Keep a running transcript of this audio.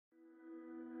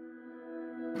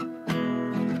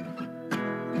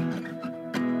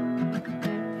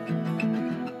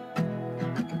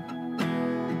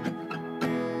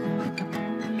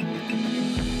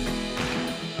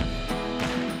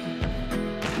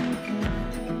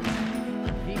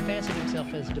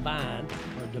himself as Divine,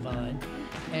 or Divine,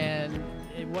 and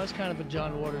it was kind of a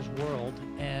John Waters world,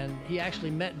 and he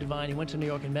actually met Divine. He went to New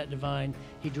York and met Divine.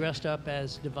 He dressed up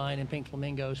as Divine in Pink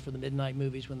Flamingos for the midnight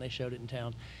movies when they showed it in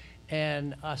town.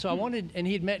 And so I wanted, and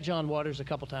he had met John Waters a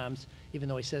couple times, even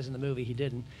though he says in the movie he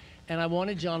didn't. And I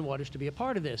wanted John Waters to be a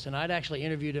part of this. And I'd actually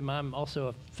interviewed him. I'm also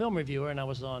a film reviewer, and I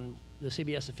was on the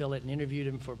CBS affiliate and interviewed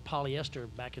him for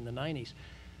Polyester back in the 90s.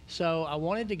 So I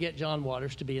wanted to get John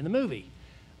Waters to be in the movie.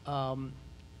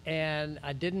 And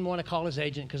I didn't want to call his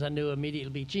agent because I knew immediately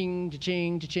it'd be ching,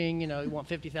 cha-ching, cha-ching, you know, you want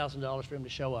 $50,000 for him to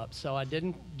show up. So I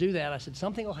didn't do that. I said,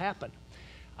 something will happen.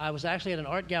 I was actually at an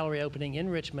art gallery opening in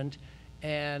Richmond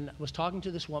and was talking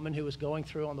to this woman who was going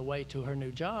through on the way to her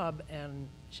new job. And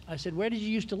I said, where did you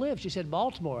used to live? She said,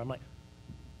 Baltimore. I'm like,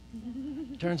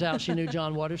 turns out she knew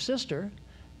John Waters' sister.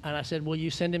 And I said, will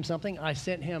you send him something? I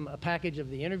sent him a package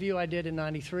of the interview I did in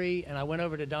 '93, and I went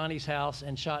over to Donnie's house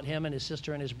and shot him and his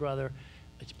sister and his brother.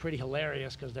 It's pretty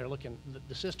hilarious because they're looking,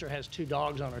 the sister has 2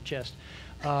 dogs on her chest,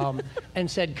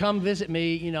 and said, come visit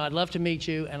me, you know, I'd love to meet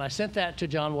you. And I sent that to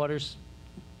John Waters'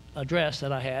 address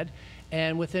that I had.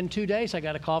 And within 2 days, I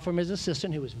got a call from his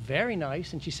assistant who was very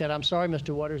nice. And she said, I'm sorry,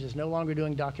 Mr. Waters is no longer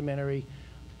doing documentary,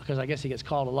 because I guess he gets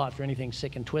called a lot for anything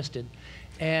sick and twisted.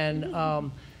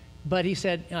 And, but he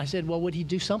said, and I said, well, would he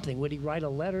do something? Would he write a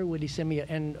letter? Would he send me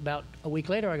and about a week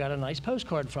later, I got a nice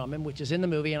postcard from him, which is in the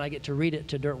movie, and I get to read it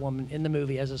to Dirt Woman in the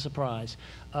movie as a surprise.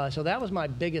 So that was my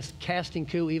biggest casting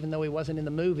coup. Even though he wasn't in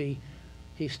the movie,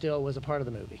 he still was a part of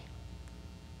the movie.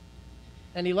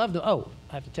 And he loved the, oh,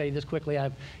 I have to tell you this quickly. I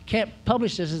can't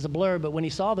publish this as a blurb, but when he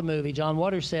saw the movie, John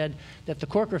Waters said that the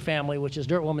Corker family, which is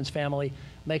Dirt Woman's family,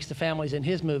 makes the families in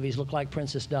his movies look like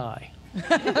Princess Di.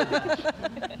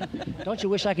 Don't you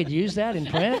wish I could use that in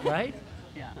print, right?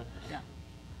 Yeah, yeah.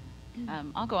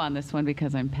 I'll go on this one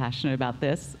because I'm passionate about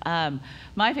this.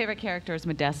 My favorite character is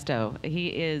Modesto. He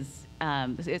is,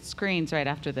 it screens right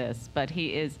after this, but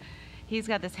he's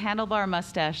got this handlebar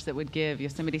mustache that would give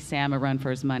Yosemite Sam a run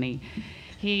for his money.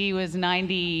 He was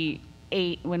 97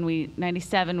 when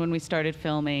we started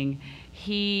filming.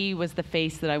 He was the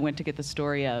face that I went to get the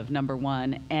story of,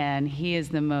 #1, and he is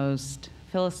the most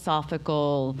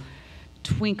philosophical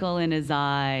twinkle in his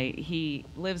eye. He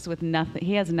lives with nothing.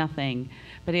 He has nothing,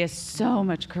 but he has so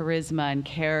much charisma and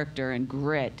character and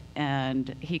grit,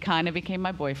 and he kind of became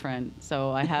my boyfriend.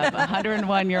 So I have a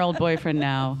 101-year-old boyfriend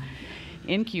now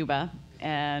in Cuba,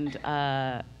 and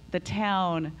the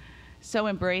town so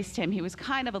embraced him. He was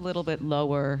kind of a little bit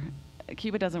lower.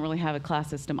 Cuba doesn't really have a class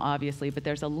system, obviously, but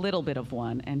there's a little bit of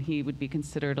one, and he would be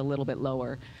considered a little bit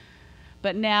lower.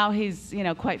 But now he's, you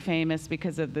know, quite famous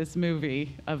because of this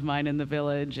movie of mine in the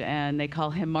village, and they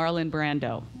call him Marlon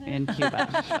Brando in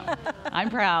Cuba. So I'm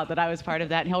proud that I was part of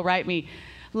that. And he'll write me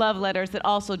love letters that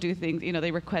also do things, you know, they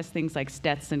request things like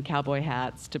Stetson cowboy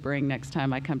hats to bring next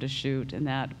time I come to shoot and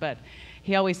that. But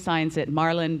he always signs it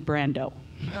Marlon Brando.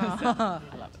 So, I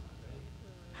love it.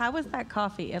 How was that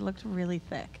coffee? It looked really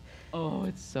thick. Oh,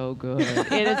 it's so good.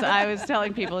 It is. I was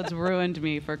telling people it's ruined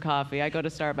me for coffee. I go to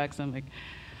Starbucks and I'm like,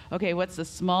 okay, what's the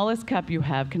smallest cup you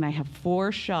have? Can I have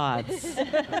 4 shots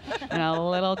and a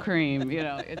little cream? You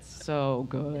know, it's so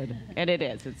good. And it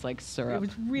is. It's like syrup. It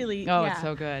was really, oh, yeah. It's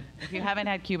so good. If you haven't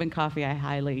had Cuban coffee, I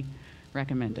highly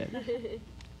recommend it.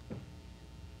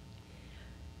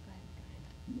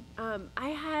 I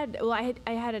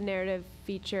had a narrative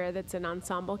feature that's an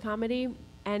ensemble comedy,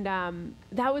 and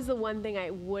that was the one thing I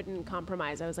wouldn't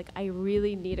compromise. I was like, I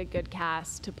really need a good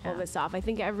cast to pull this off. I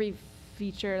think every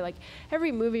feature, like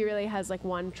every movie really has like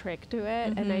one trick to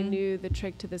it, and I knew the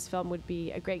trick to this film would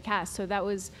be a great cast. So that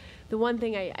was the one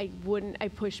thing I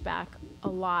pushed back a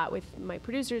lot with my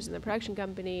producers and the production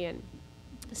company, and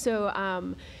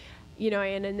so you know,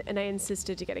 and I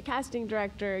insisted to get a casting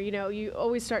director. You know, you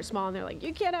always start small, and they're like,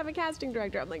 you can't have a casting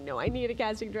director. I'm like, no, I need a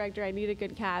casting director. I need a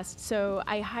good cast. So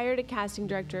I hired a casting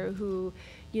director who,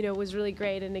 you know, was really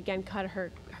great, and again cut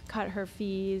her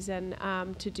fees and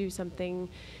to do something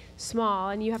small.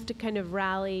 And you have to kind of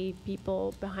rally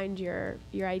people behind your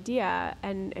idea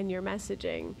and your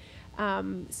messaging.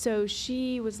 So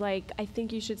she was like, I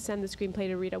think you should send the screenplay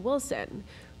to Rita Wilson,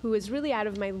 who was really out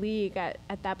of my league at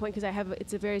that point, because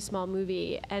it's a very small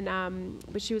movie. And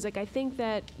but she was like, I think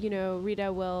that, you know,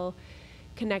 Rita will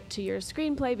connect to your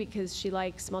screenplay because she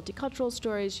likes multicultural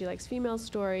stories, she likes female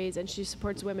stories, and she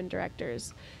supports women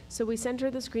directors. So we sent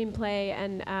her the screenplay,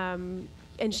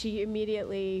 and she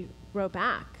immediately wrote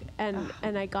back, and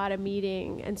I got a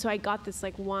meeting, and so I got this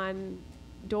like one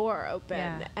door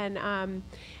open, and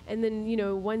then, you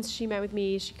know, once she met with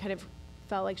me, she kind of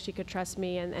felt like she could trust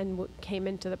me and came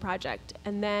into the project.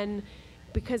 And then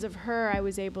because of her, I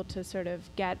was able to sort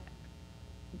of get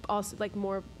also like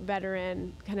more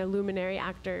veteran kind of luminary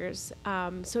actors.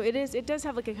 So it does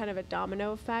have like a kind of a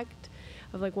domino effect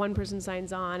of like one person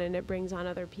signs on and it brings on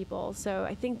other people. So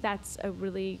I think that's a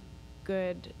really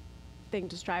good thing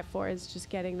to strive for, is just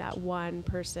getting that one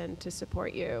person to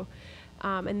support you.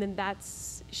 And then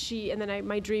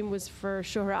my dream was for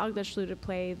Shohreh Aghdashloo to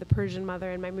play the Persian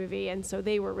mother in my movie, and so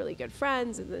they were really good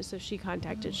friends, and so she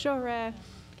contacted Shohreh,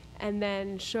 and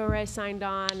then Shohreh signed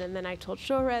on, and then I told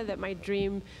Shohreh that my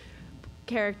dream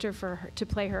character for her to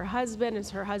play her husband is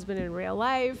her husband in real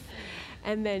life.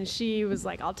 And then she was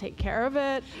like, I'll take care of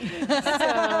it.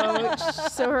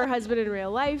 So her husband in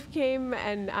real life came,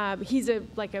 and he's an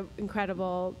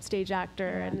incredible stage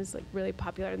actor and is like really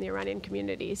popular in the Iranian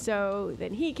community. So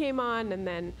then he came on, and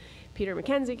then Peter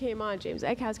Mackenzie came on, James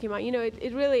Eckhouse came on. You know,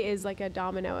 it really is like a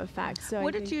domino effect. So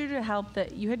what did you do to help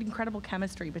that? You had incredible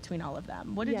chemistry between all of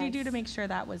them. What did you do to make sure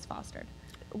that was fostered?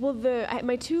 Well,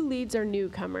 my two leads are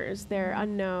newcomers. They're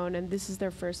unknown, and this is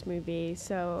their first movie.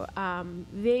 So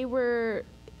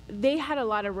they had a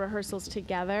lot of rehearsals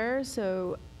together.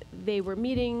 So they were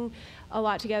meeting a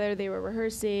lot together. They were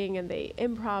rehearsing, and they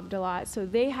improv'd a lot. So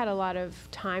they had a lot of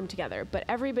time together. But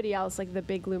everybody else, like the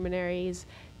big luminaries,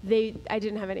 I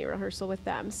didn't have any rehearsal with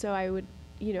them. So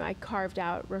I carved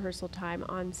out rehearsal time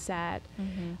on set.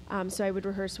 So I would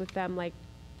rehearse with them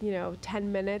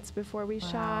 10 minutes before we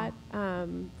shot,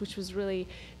 which was really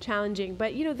challenging.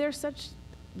 But, they're such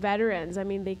veterans. I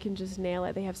mean, they can just nail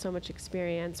it. They have so much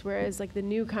experience. Whereas, like, the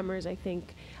newcomers, I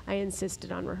think I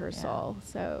insisted on rehearsal. Yeah.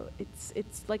 So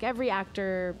it's like every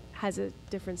actor has a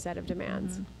different set of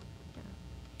demands.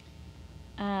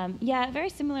 Yeah, very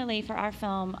similarly for our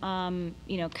film,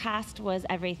 cast was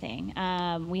everything.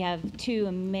 We have two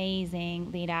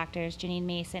amazing lead actors, Janine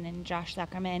Mason and Josh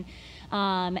Zuckerman,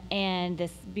 and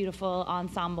this beautiful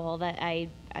ensemble that I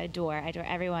adore. I adore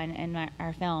everyone in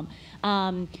our film.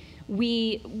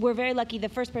 We were very lucky. The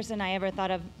first person I ever thought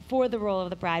of for the role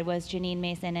of the bride was Janine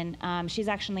Mason, and she's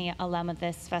actually an alum of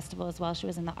this festival as well. She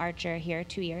was in The Archer here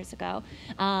 2 years ago.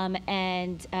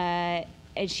 And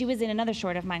she was in another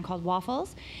short of mine called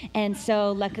Waffles. And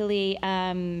so luckily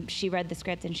she read the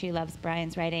script and she loves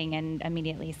Brian's writing and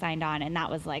immediately signed on. And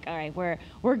that was like, all right,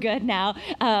 we're good now.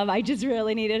 I just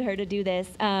really needed her to do this.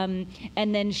 And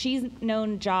then she's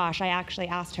known Josh. I actually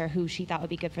asked her who she thought would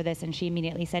be good for this, and she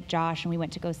immediately said Josh, and we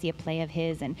went to go see a play of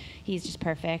his, and he's just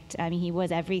perfect. I mean, he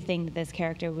was everything that this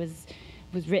character was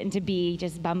written to be,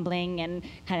 just bumbling and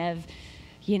kind of,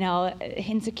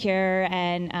 insecure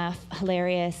and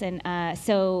hilarious. And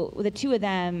so the two of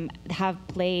them have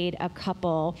played a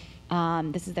couple.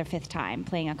 This is their 5th time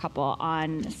playing a couple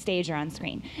on stage or on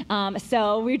screen.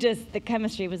 So the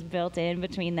chemistry was built in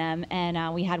between them,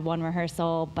 and we had one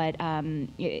rehearsal, but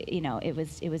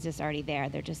it was just already there.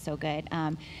 They're just so good.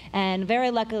 And very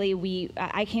luckily,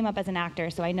 I came up as an actor,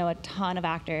 so I know a ton of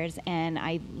actors, and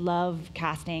I love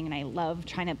casting, and I love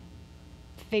trying to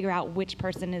figure out which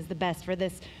person is the best for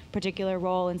this particular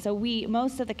role. And so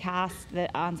most of the cast,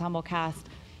 the ensemble cast,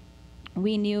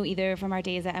 we knew either from our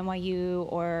days at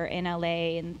NYU or in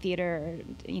LA in theater,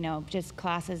 just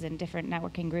classes and different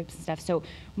networking groups and stuff. So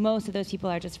most of those people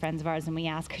are just friends of ours, and we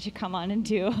asked, could you come on and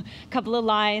do a couple of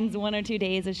lines, 1 or 2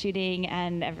 days of shooting,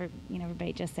 and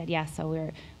everybody just said yes.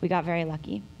 So we got very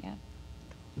lucky. Yeah.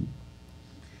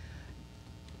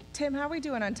 Tim, how are we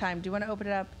doing on time? Do you want to open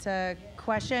it up to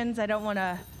questions? I don't want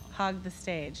to hog the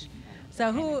stage.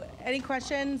 So any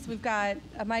questions? We've got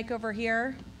a mic over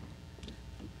here.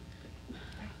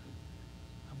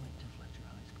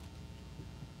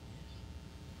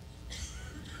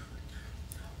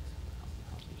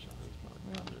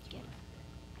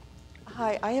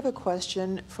 Hi, I have a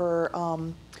question for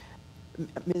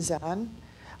Ms. Ann.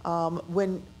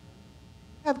 When you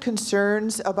have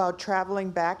concerns about traveling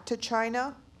back to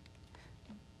China?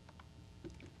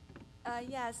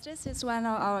 Yes, this is one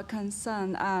of our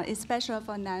concerns, especially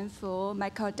for Nanfu, my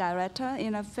co-director.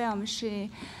 In the film, she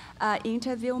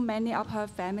interviewed many of her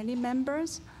family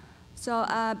members. So,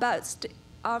 but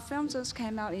our film just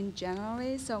came out in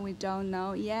January, so we don't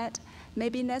know yet.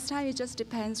 Maybe next time it just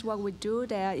depends what we do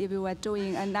there. If we were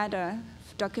doing another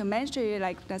documentary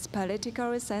like that's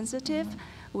politically sensitive,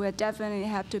 we'll definitely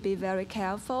have to be very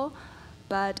careful.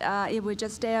 But if we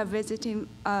just there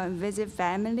visit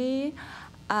family,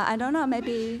 I don't know,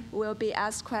 maybe we'll be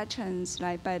asked questions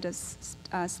like by the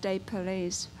state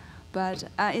police. But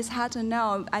it's hard to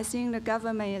know. I think the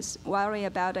government is worried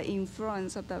about the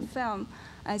influence of the film.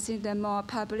 I think the more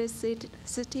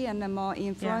publicity and the more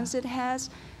influence it has,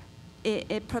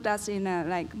 it puts us in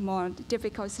a more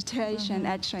difficult situation.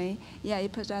 Actually,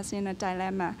 it puts us in a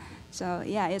dilemma. So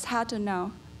it's hard to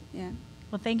know. Yeah.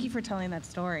 Well, thank you for telling that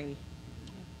story.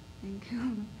 Thank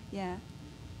you. Yeah.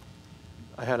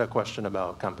 I had a question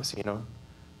about Campesino.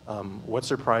 What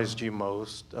surprised you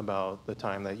most about the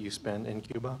time that you spent in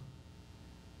Cuba?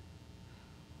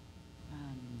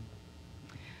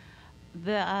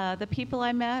 The people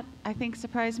I met, I think,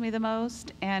 surprised me the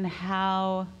most, and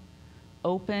how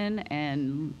open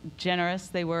and generous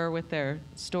they were with their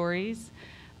stories.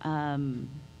 Well,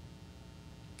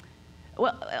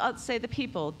 I'll say the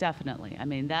people, definitely. I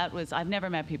mean, I've never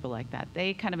met people like that.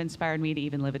 They kind of inspired me to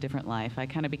even live a different life. I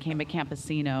kind of became a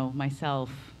campesino myself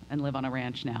and live on a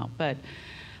ranch now. But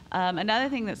another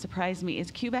thing that surprised me is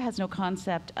Cuba has no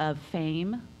concept of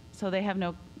fame, so they have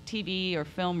no TV or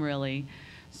film really.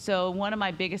 So one of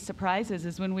my biggest surprises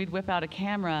is when we'd whip out a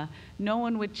camera, no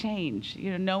one would change.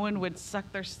 You know, no one would suck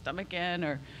their stomach in,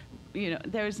 or, you know,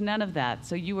 there's none of that.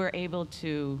 So you were able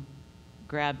to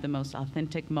grab the most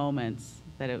authentic moments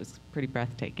that it was pretty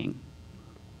breathtaking.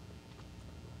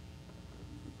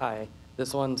 Hi,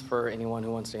 this one's for anyone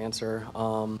who wants to answer.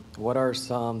 What are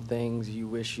some things you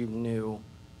wish you knew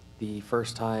the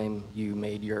first time you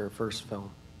made your first film?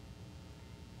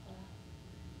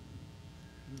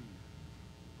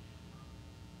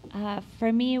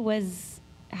 For me, it was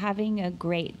having a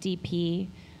great DP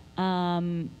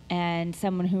and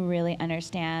someone who really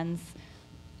understands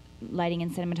lighting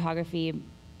and cinematography.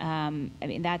 I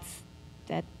mean, that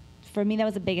for me, that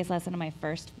was the biggest lesson of my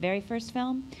very first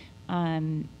film.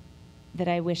 That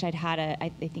I wish I'd had I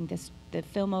think the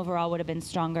film overall would have been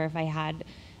stronger if I had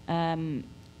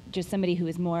just somebody who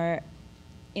is more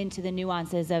into the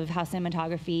nuances of how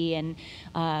cinematography and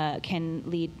can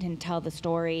lead and tell the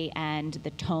story and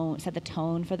set the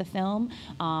tone for the film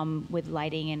with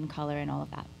lighting and color and all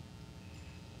of that.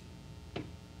 I'll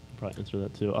probably answer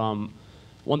that too.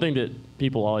 One thing that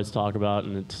people always talk about,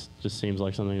 and it just seems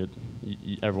like something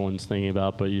that everyone's thinking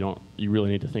about, but you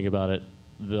really need to think about it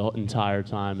the entire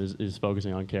time, is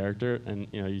focusing on character. And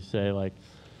you say like,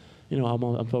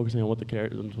 I'm focusing on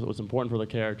what's important for the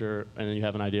character, and then you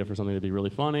have an idea for something to be really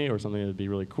funny or something to be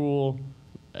really cool,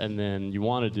 and then you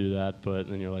want to do that, but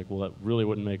then you're like, well, that really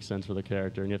wouldn't make sense for the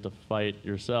character, and you have to fight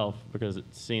yourself because it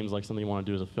seems like something you want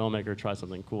to do as a filmmaker, try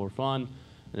something cool or fun,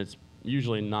 and it's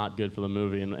usually not good for the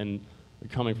movie. And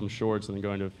coming from shorts and then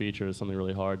going to a feature is something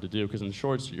really hard to do, because in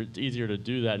shorts it's easier to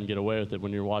do that and get away with it.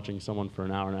 When you're watching someone for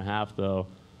an hour and a half, though,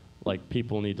 like,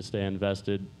 people need to stay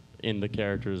invested in the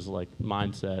character's like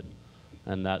mindset,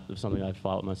 and that is something I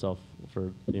fought with myself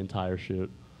for the entire shoot.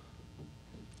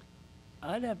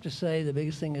 I'd have to say the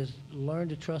biggest thing is learn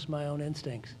to trust my own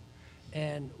instincts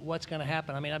and what's going to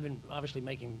happen. I mean, I've been obviously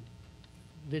making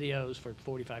videos for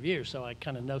 45 years, so I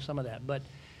kind of know some of that, but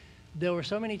there were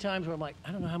so many times where I'm like,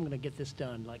 I don't know how I'm going to get this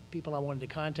done. Like, people I wanted to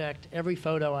contact, every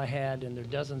photo I had, and there are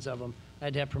dozens of them, I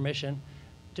had to have permission.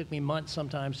 It took me months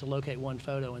sometimes to locate one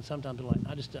photo, and sometimes I'm like,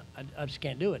 I just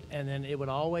can't do it. And then it would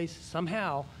always,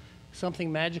 somehow,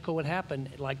 something magical would happen,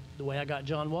 like the way I got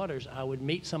John Waters. I would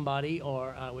meet somebody,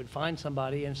 or I would find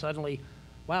somebody, and suddenly,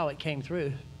 wow, it came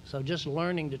through. So just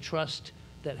learning to trust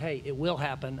that, hey, it will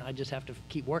happen. I just have to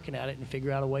keep working at it and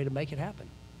figure out a way to make it happen.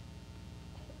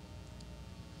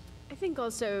 I think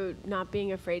also not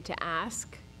being afraid to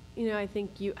ask. I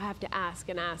think you have to ask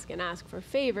and ask and ask for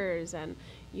favors, and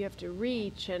you have to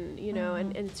reach, and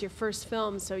and it's your first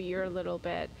film, so you're a little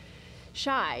bit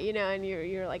shy, and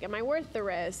you're like, am I worth the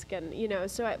risk? And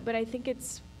but I think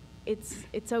it's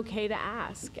okay to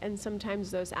ask, and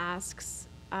sometimes those asks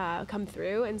come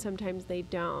through, and sometimes they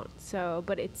don't. So,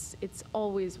 but it's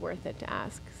always worth it to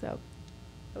ask. So,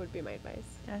 that would be my advice.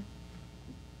 Yeah.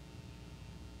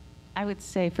 I would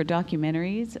say for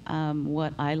documentaries,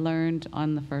 what I learned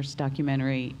on the first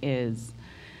documentary is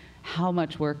how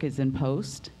much work is in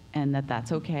post, and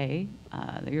that's okay.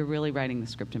 That you're really writing the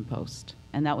script in post.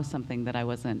 And that was something that I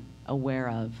wasn't aware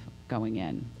of going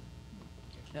in.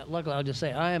 Now, luckily, I'll just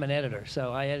say I am an editor,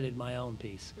 so I edited my own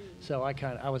piece. So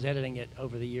I was editing it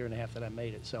over the year and a half that I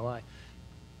made it. So I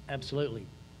absolutely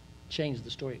changed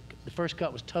the story. The first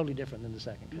cut was totally different than the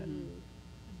second cut.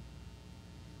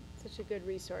 Such a good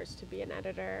resource to be an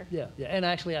editor. Yeah. And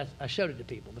actually, I showed it to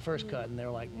people, the first cut, and they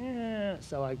were like,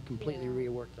 so I completely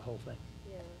reworked the whole thing.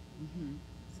 Yeah.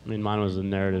 I mean, mine was a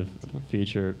narrative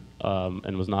feature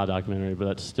and was not a documentary, but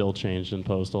that still changed in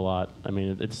post a lot. I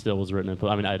mean, it still was written in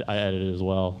post. I mean, I edited as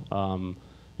well.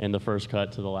 And the first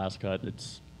cut to the last cut,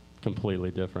 it's completely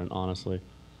different, honestly.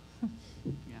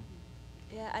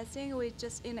 Yeah, I think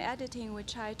in editing, we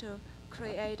try to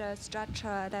create a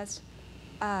structure that's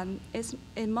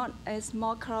is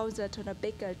more closer to the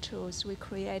bigger truth. We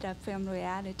create a film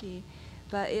reality,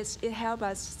 but it helps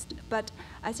us. But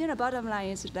I think the bottom line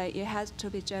is that it has to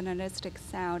be journalistic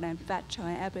sound and factual,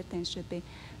 and everything should be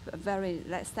very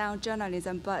like sound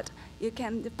journalism. But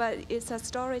it's a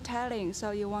storytelling,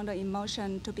 so you want the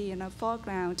emotion to be in the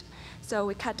foreground. So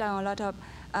we cut down a lot of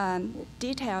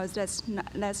details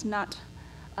that's not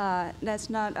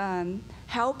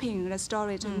helping the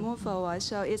story to move forward.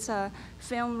 So it's a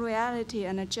film reality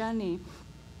and a journey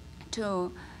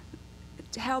to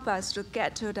help us to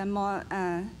get to the more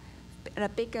the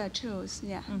bigger truths.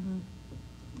 Yeah.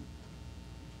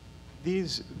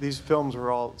 These films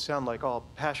sound like all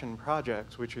passion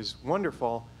projects, which is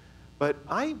wonderful. But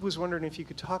I was wondering if you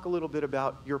could talk a little bit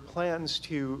about your plans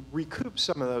to recoup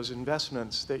some of those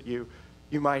investments that you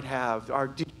might have.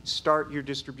 Did you start your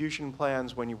distribution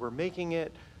plans when you were making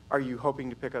it? Are you hoping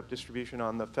to pick up distribution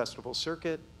on the festival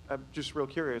circuit? I'm just real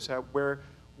curious.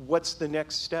 What's the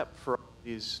next step for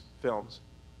these films?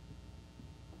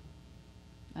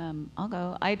 I'll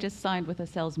go. I just signed with a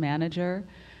sales manager,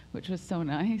 which was so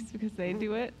nice because they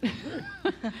do it.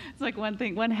 It's like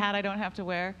one hat I don't have to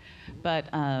wear, but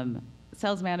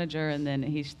sales manager, and then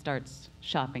he starts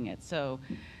shopping it. So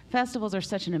festivals are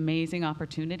such an amazing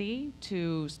opportunity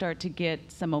to start to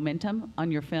get some momentum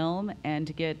on your film and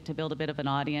to build a bit of an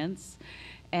audience,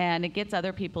 and it gets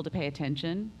other people to pay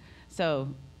attention. So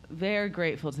very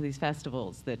grateful to these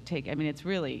festivals that it's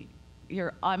really,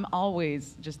 I'm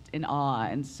always just in awe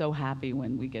and so happy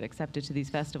when we get accepted to these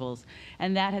festivals.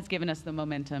 And that has given us the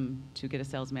momentum to get a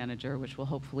sales manager, which will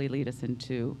hopefully lead us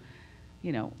into,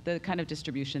 the kind of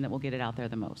distribution that will get it out there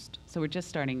the most. So we're just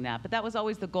starting that. But that was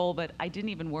always the goal, but I didn't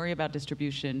even worry about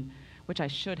distribution, which I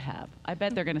should have. I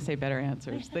bet they're gonna say better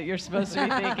answers, that you're supposed to be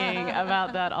thinking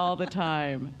about that all the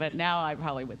time. But now I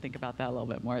probably would think about that a little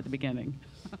bit more at the beginning.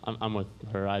 I'm with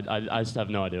her. I just have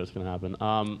no idea what's going to happen.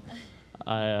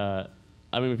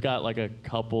 We've got like a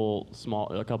couple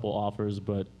offers,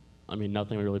 but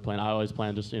nothing we really plan. I always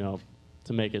plan just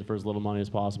to make it for as little money as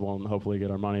possible and hopefully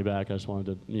get our money back. I just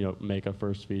wanted to make a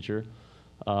first feature.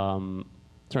 Turned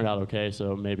out okay,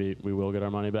 so maybe we will get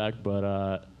our money back.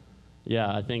 But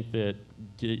yeah, I think that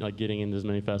getting into as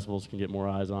many festivals can get more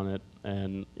eyes on it.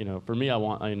 And for me, I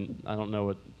don't know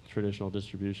what traditional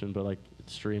distribution, but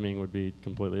streaming would be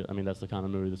completely, that's the kind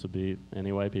of movie this would be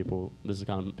anyway. This is the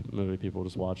kind of movie people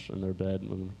just watch in their bed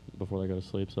before they go to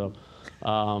sleep. So,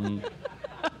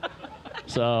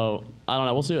 so I don't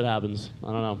know. We'll see what happens.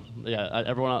 I don't know. Yeah,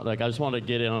 everyone, I just wanted to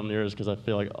get in on yours because I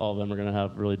feel like all of them are going to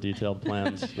have really detailed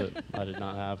plans that I did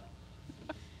not have.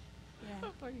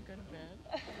 Before you go to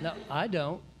bed. No, I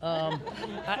don't. I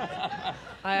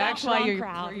That's actually, why you're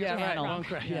crowd. yeah, right, channel. wrong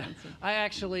crowd. Yeah. I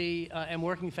actually am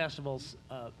working festivals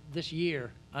this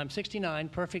year. I'm 69,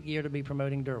 perfect year to be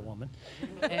promoting Dirt Woman,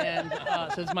 and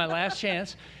so it's my last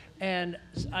chance. And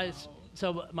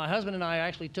so my husband and I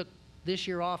actually took this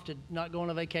year off to not go on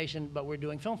a vacation, but we're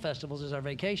doing film festivals as our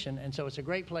vacation, and so it's a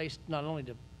great place not only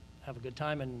to have a good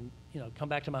time and come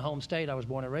back to my home state. I was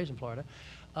born and raised in Florida,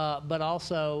 but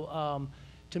also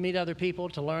to meet other people,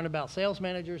 to learn about sales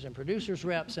managers and producers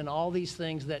reps and all these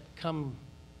things that come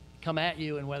at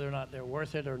you and whether or not they're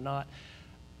worth it or not.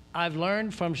 I've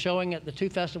learned from showing at the 2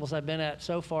 festivals I've been at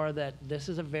so far that this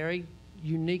is a very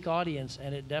unique audience,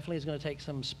 and it definitely is going to take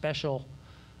some special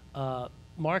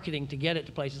marketing to get it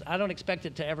to places. I don't expect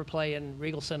it to ever play in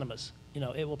Regal cinemas.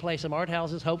 It will play some art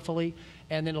houses, hopefully,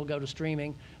 and then it'll go to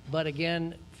streaming. But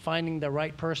again, finding the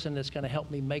right person that's going to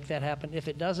help me make that happen. If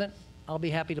it doesn't, I'll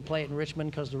be happy to play it in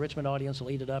Richmond because the Richmond audience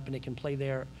will eat it up, and it can play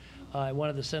there at one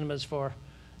of the cinemas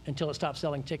until it stops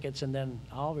selling tickets, and then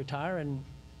I'll retire and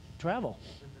travel.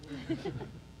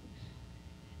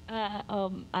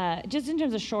 Just in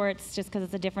terms of shorts, just because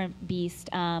it's a different beast,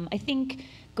 I think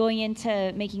going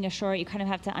into making a short, you kind of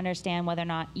have to understand whether or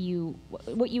not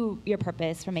your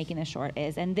purpose for making the short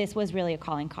is. And this was really a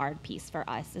calling card piece for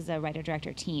us as a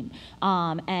writer-director team.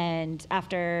 And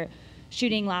after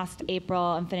shooting last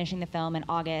April and finishing the film in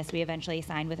August, we eventually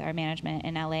signed with our management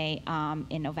in LA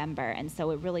in November. And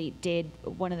so it really did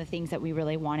one of the things that we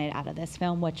really wanted out of this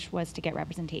film, which was to get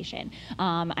representation.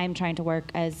 I'm trying to work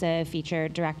as a feature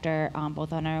director,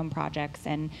 both on our own projects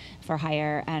and for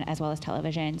hire, and as well as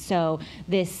television. So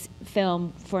this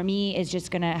film, for me, is just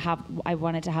gonna I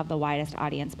wanted to have the widest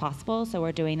audience possible. So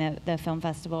we're doing the film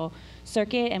festival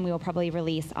circuit, and we will probably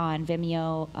release on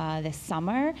Vimeo this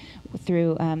summer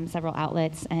through several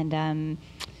outlets, and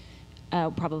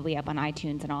probably up on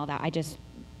iTunes and all that.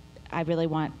 I really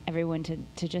want everyone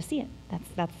to just see it.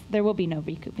 There will be no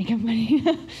recouping of money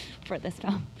for this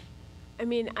film. I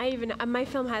mean, my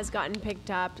film has gotten picked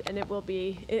up, and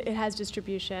it has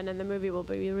distribution, and the movie will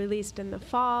be released in the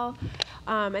fall,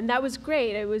 and that was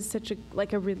great. It was such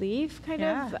a relief, kind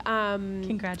of.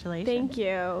 Congratulations. Thank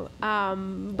you.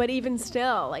 But even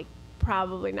still, like,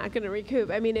 probably not going to recoup.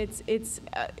 I mean, it's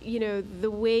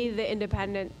the way the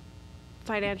independent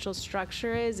financial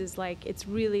structure is like, it's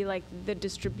really like the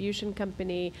distribution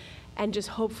company and just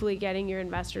hopefully getting your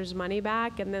investors' money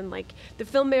back. And then, like, the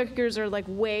filmmakers are like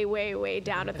way, way, way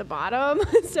down at the bottom.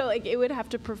 So, like, it would have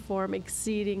to perform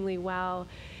exceedingly well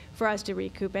for us to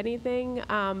recoup anything.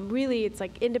 Really, it's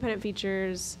like independent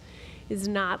features is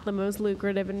not the most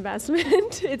lucrative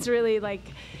investment. It's really like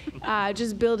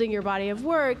just building your body of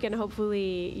work, and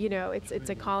hopefully, it's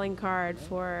a calling card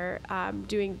for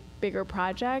doing bigger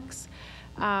projects.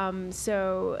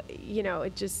 So,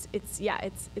 it's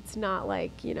not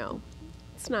like,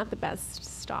 it's not the best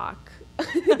stock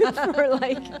for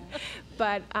like,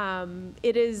 but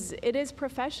it is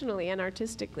professionally and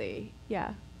artistically,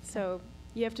 yeah. So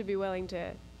you have to be willing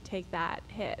to take that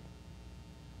hit.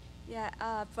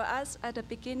 Yeah, for us at the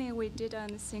beginning, we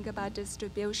didn't think about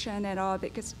distribution at all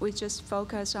because we just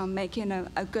focused on making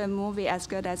a good movie as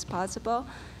good as possible.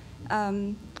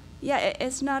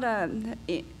 It's not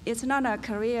a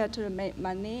career to make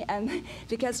money, and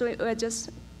because we're just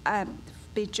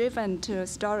be driven to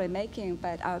story making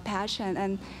by our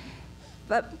passion,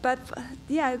 but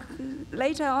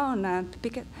later on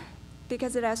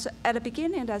because at the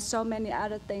beginning there's so many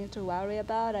other things to worry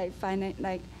about. I find it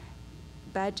like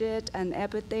budget and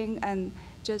everything, and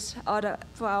just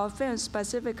for our film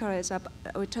specifically,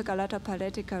 we took a lot of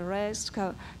political risk.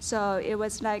 So it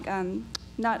was like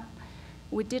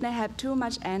we didn't have too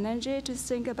much energy to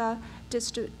think about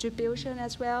distribution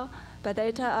as well. But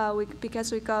later,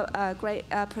 because we got a great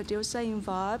producer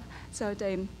involved, so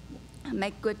they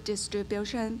make good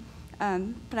distribution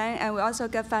plan. And we also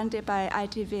got funded by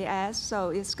ITVS,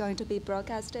 so it's going to be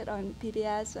broadcasted on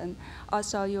PBS and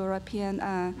also European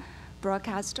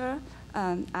broadcaster,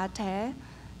 Arte.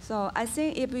 So I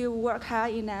think if you work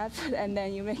hard enough and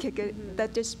then you make a good, the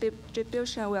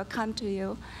distribution will come to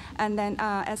you. And then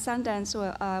at Sundance,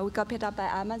 we got picked up by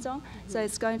Amazon, so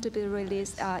it's going to be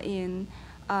released in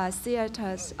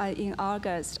theaters in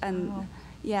August, and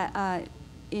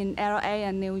in LA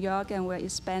and New York, and we'll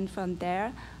expand from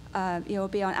there. It will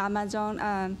be on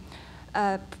Amazon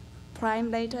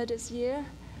Prime later this year.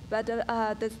 But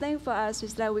the thing for us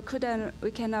is that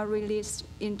we cannot release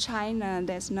in China.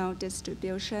 There's no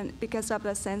distribution because of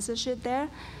the censorship there.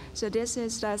 So this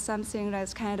is something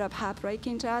that's kind of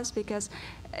heartbreaking to us because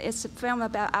it's a film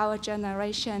about our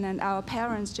generation and our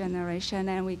parents' generation,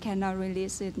 and we cannot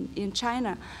release it in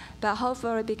China. But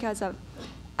hopefully, because of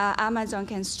Amazon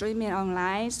can stream it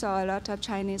online, so a lot of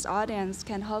Chinese audience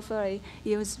can hopefully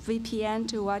use VPN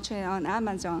to watch it on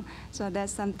Amazon. So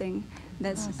that's something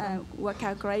that's worked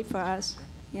out great for us.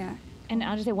 Yeah. And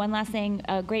I'll just say one last thing.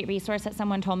 A great resource that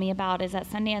someone told me about is that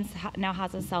Sundance now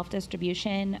has a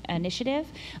self-distribution initiative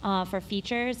for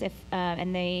features.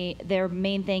 And their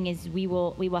main thing is we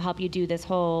will help you do this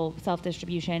whole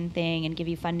self-distribution thing and give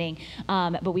you funding.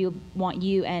 But we want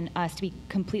you and us to be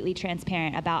completely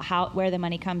transparent about where the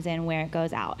money comes in, where it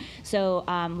goes out. So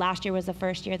last year was the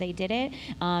first year they did it.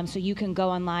 So you can go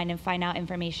online and find out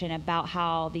information about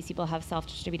how these people have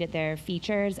self-distributed their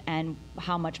features and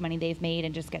how much money they've made,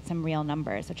 and just get some real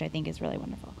numbers, which I think is really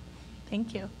wonderful.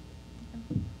 Thank you.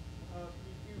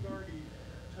 You've already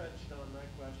touched on that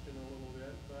question a little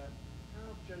bit, but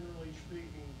how, generally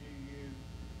speaking, do you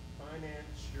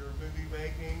finance your movie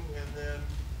making, and then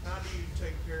how do you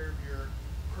take care of your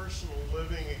personal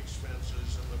living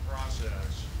expenses in the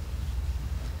process?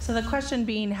 So the question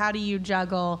being, how do you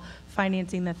juggle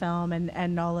financing the film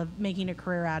and all of making a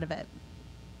career out of it?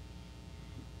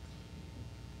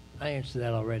 I answered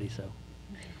that already, so.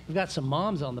 We've got some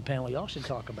moms on the panel. Y'all should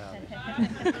talk about it.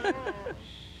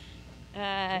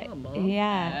 Come on, Mom.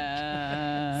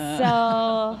 Yeah.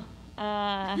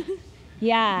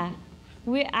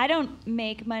 I don't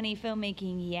make money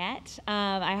filmmaking yet.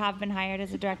 I have been hired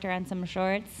as a director on some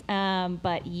shorts,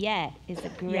 but yet is a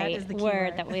great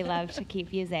word that we love to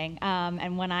keep using.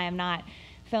 And when I am not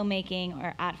filmmaking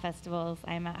or at festivals,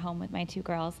 I'm at home with my two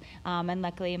girls. And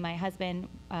luckily, my husband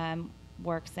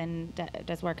works and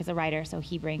does work as a writer, so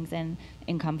he brings in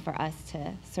income for us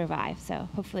to survive. So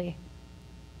hopefully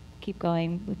keep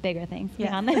going with bigger things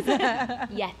beyond this.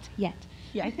 Yet. Yeah.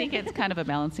 I think it's kind of a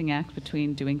balancing act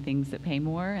between doing things that pay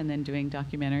more and then doing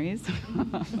documentaries.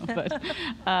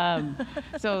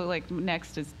 So like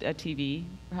next is a TV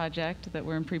project that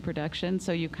we're in pre-production,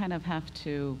 so you kind of have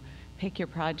to pick your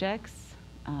projects,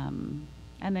 and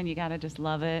then you gotta just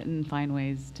love it and find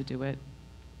ways to do it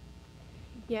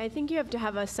Yeah, I think you have to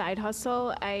have a side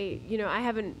hustle. I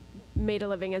haven't made a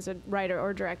living as a writer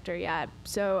or director yet,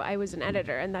 so I was an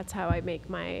editor, and that's how I make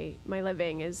my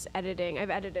living, is editing. I've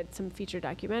edited some feature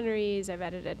documentaries. I've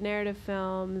edited narrative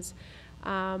films.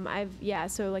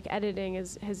 So like editing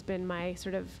has been my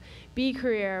sort of B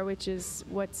career, which is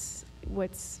what's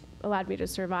allowed me to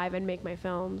survive and make my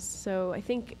films. So I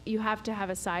think you have to have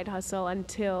a side hustle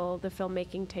until the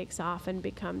filmmaking takes off and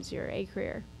becomes your A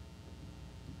career.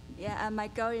 Yeah, and my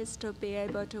goal is to be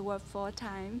able to work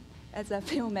full-time as a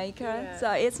filmmaker. Yeah.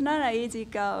 So it's not an easy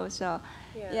goal. So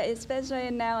Yeah.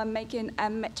 especially now I'm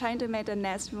trying to make the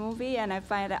next movie, and I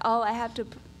find that I have to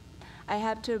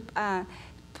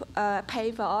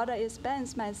pay for all the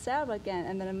expense myself again,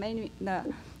 and then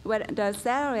the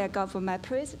salary I got for my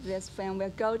previous film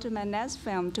will go to my next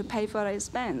film to pay for the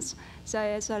expense. So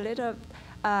it's a little,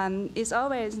 it's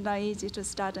always not easy to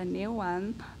start a new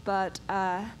one, but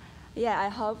I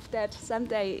hope that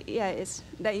someday,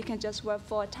 that you can just work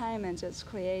full time and just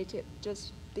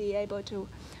just be able to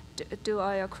do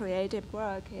all your creative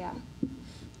work, yeah.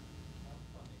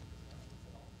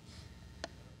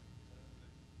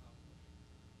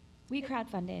 We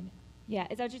crowdfunded. Yeah,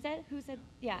 is that what you said? Who said?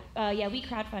 Yeah, we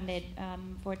crowdfunded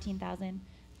 $14,000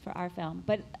 for our film.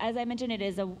 But as I mentioned,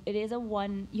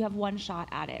 you have one shot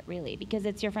at it, really, because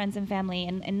it's your friends and family,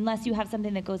 and unless you have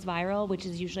something that goes viral, which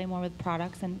is usually more with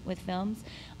products and with films,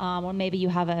 or maybe you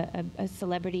have a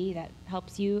celebrity that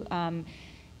helps you,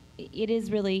 it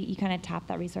is really, you kind of tap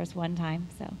that resource one time,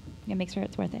 so make sure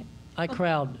it's worth it. I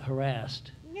crowd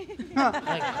harassed.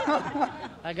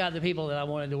 I got the people that I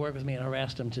wanted to work with me and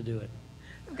harassed them to do it.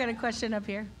 I've got a question up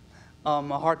here. A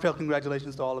heartfelt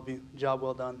congratulations to all of you. Job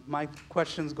well done. My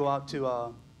questions go out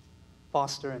to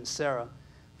Foster and Sarah.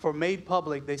 For Made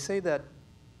Public, they say that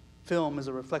film is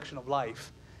a reflection of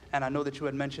life. And I know that you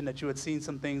had mentioned that you had seen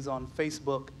some things on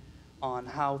Facebook on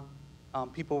how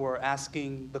people were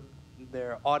asking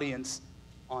their audience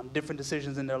on different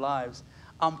decisions in their lives.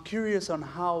 I'm curious on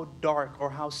how dark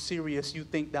or how serious you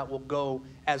think that will go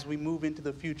as we move into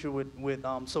the future with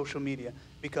social media,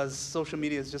 because social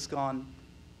media has just gone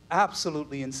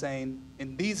absolutely insane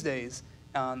in these days,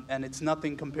 and it's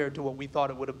nothing compared to what we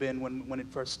thought it would have been when it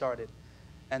first started.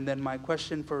 And then my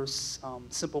question for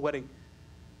Simple Wedding.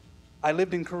 I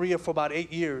lived in Korea for about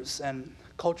 8 years, and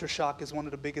culture shock is one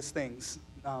of the biggest things,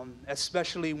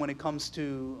 especially when it comes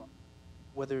to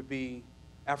whether it be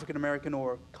African American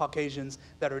or Caucasians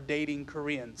that are dating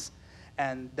Koreans.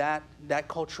 And that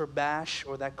culture bash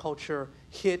or that culture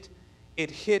hit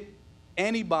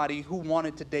anybody who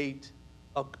wanted to date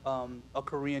a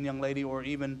Korean young lady or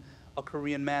even a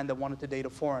Korean man that wanted to date a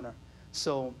foreigner.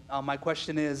 So my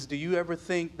question is, do you ever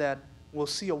think that we'll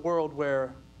see a world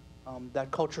where that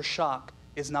culture shock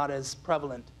is not as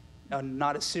prevalent and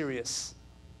not as serious?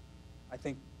 I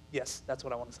think, yes, that's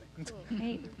what I want to say.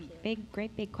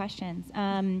 Great big questions.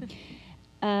 I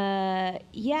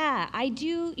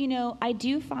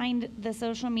do find the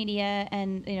social media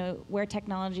and, where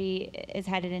technology is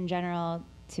headed in general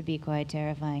to be quite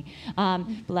terrifying.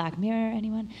 Black Mirror,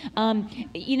 anyone?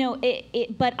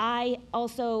 But I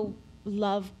also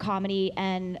love comedy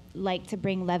and like to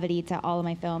bring levity to all of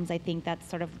my films. I think that's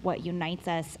sort of what unites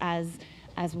us as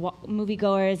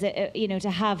moviegoers,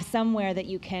 to have somewhere that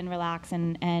you can relax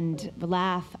and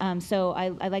laugh. So I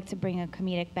like to bring a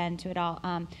comedic bend to it all.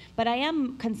 But I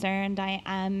am concerned. I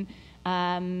am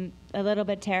a little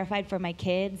bit terrified for my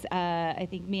kids. I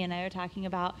think me and I are talking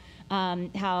about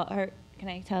how can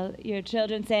I tell your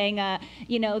children saying,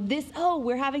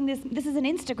 we're having this is an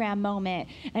Instagram moment.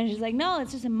 And she's like, no,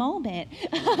 it's just a moment.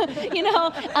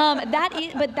 That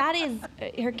is,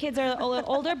 her kids are a little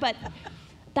older, but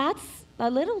that's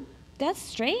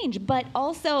strange, but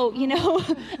also,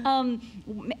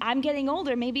 I'm getting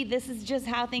older. Maybe this is just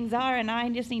how things are, and I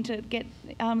just need to get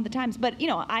the times. But,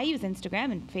 I use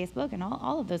Instagram and Facebook and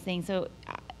all of those things, so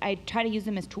I try to use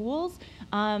them as tools,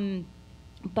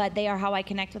 but they are how I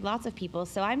connect with lots of people.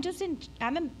 So I'm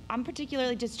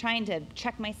particularly just trying to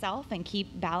check myself and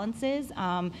keep balances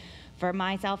for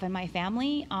myself and my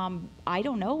family. I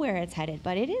don't know where it's headed,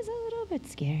 but it is a little bit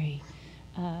scary.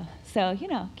 So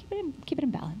keep it in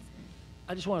balance.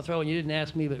 I just want to throw in, you didn't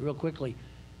ask me, but real quickly,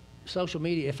 social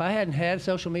media. If I hadn't had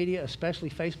social media, especially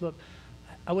Facebook,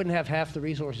 I wouldn't have half the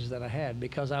resources that I had,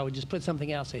 because I would just put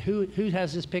something out, say who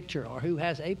has this picture or who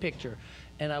has a picture,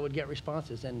 and I would get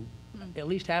responses. And at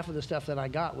least half of the stuff that I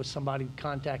got was somebody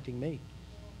contacting me.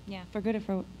 Yeah, for good or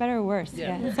for better or worse.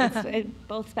 Yeah. It's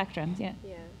both spectrums. Yeah.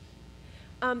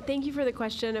 Yeah. Thank you for the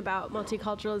question about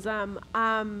multiculturalism.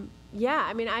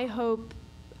 I hope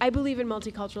I believe in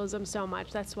multiculturalism so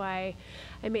much. That's why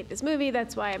I made this movie.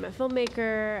 That's why I'm a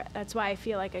filmmaker. That's why I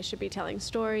feel like I should be telling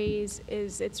stories.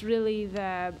 It's really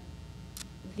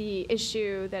the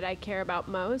issue that I care about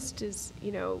most is,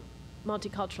 you know,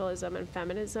 multiculturalism and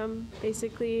feminism,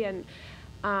 basically. And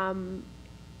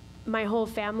my whole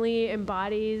family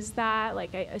embodies that.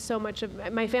 Like, so much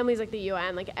of my family's like the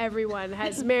UN. Like, everyone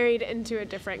has married into a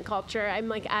different culture. I'm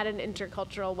like at an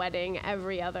intercultural wedding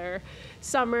every other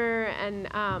summer, and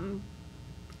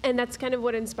that's kind of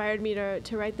what inspired me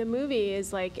to write the movie.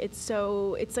 Is like it's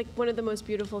like one of the most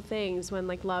beautiful things when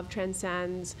like love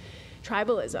transcends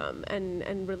tribalism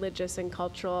and religious and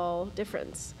cultural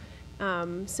difference.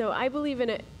 So I believe in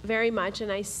it very much,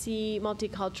 and I see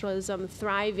multiculturalism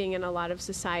thriving in a lot of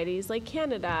societies like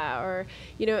Canada, or,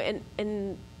 you know,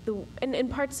 in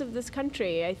parts of this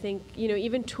country. I think, you know,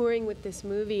 even touring with this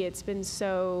movie, it's been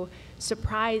so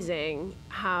surprising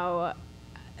how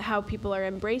people are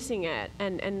embracing it,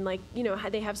 and like, you know, how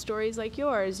they have stories like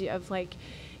yours of like,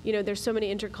 you know, there's so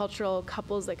many intercultural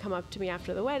couples that come up to me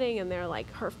after the wedding, and they're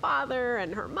like her father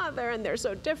and her mother, and they're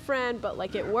so different, but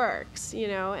like it works, you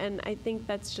know. And I think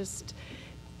that's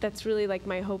really like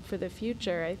my hope for the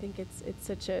future. I think it's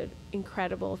such an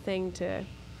incredible thing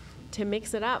to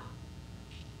mix it up,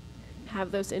 have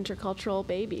those intercultural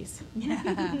babies.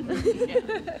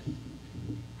 Yeah.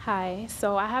 Hi.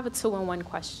 So I have a 2-in-1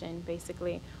 question,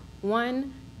 basically.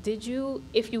 One,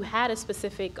 if you had a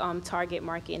specific target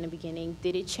market in the beginning,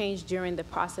 did it change during the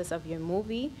process of your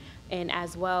movie? And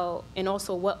as well, and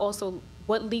also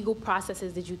what legal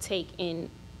processes did you take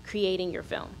in creating your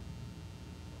film?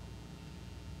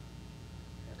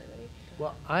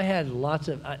 Well, I had lots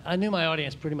of, I knew my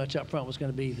audience pretty much up front was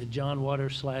going to be the John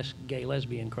Waters / gay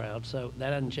lesbian crowd, so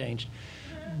that hasn't changed.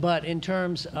 But in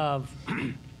terms of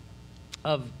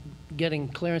getting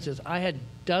clearances, I had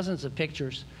dozens of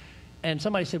pictures. And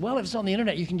somebody said, well, if it's on the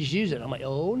internet, you can just use it. I'm like,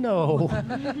 oh, no.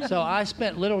 So I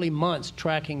spent literally months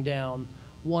tracking down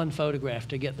one photograph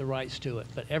to get the rights to it.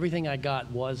 But everything I got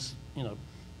was, you know,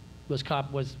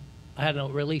 I had a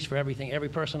release for everything, every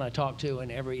person I talked to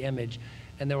and every image.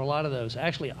 And there were a lot of those.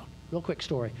 Actually, a real quick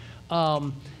story.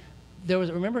 There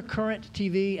was, remember Current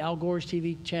TV, Al Gore's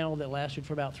TV channel that lasted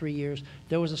for about 3 years?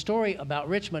 There was a story about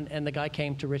Richmond, and the guy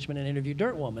came to Richmond and interviewed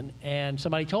Dirt Woman. And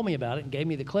somebody told me about it and gave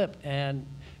me the clip. And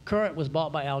Current was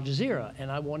bought by Al Jazeera,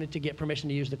 and I wanted to get permission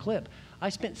to use the clip. I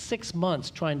spent 6 months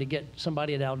trying to get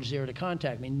somebody at Al Jazeera to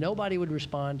contact me. Nobody would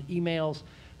respond. Emails,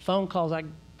 phone calls. I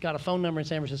got a phone number in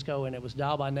San Francisco, and it was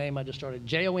dial by name. I just started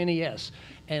JONES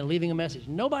and leaving a message.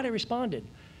 Nobody responded.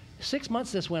 6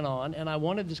 months this went on, and I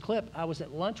wanted this clip. I was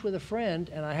at lunch with a friend,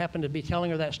 and I happened to be telling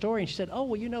her that story, and she said, oh,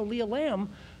 well, you know, Leah Lamb,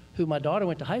 who my daughter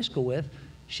went to high school with,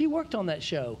 she worked on that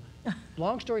show.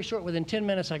 Long story short, within 10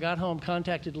 minutes, I got home,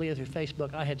 contacted Leah through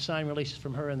Facebook. I had signed releases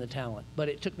from her and the talent. But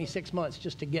it took me 6 months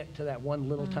just to get to that one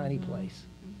little tiny place.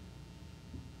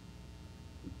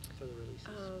 For the releases.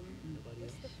 Nobody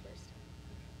else?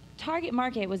 Target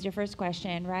market was your first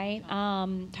question, right?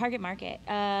 Target market.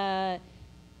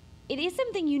 It is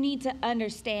something you need to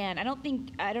understand. I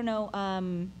don't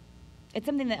know, it's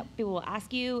something that people will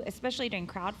ask you, especially during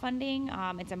crowdfunding.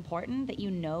 It's important that you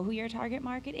know who your target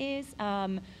market is.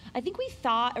 I think we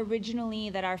thought originally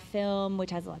that our film,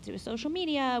 which has a lot to do with social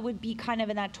media, would be kind of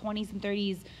in that 20s and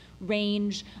 30s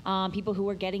range, people who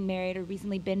were getting married or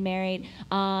recently been married.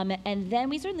 And then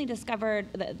we certainly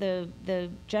discovered the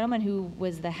gentleman who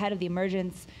was the head of the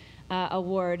Emergence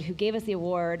Award, who gave us the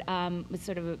award, was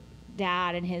sort of a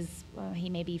dad, and he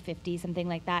may be 50, something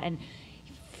like that, and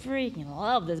freaking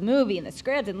loved this movie and the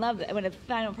script and loved it when the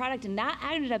final product, and that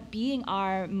ended up being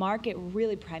our market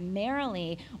really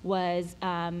primarily was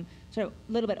sort of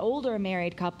a little bit older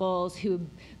married couples who've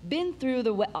been through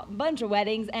a bunch of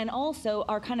weddings and also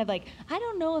are kind of like, I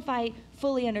don't know if I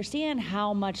fully understand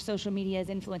how much social media is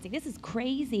influencing. This is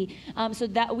crazy. So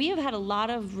that we have had a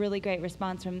lot of really great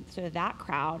response from sort of that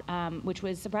crowd, which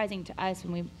was surprising to us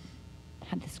when we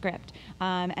had the script.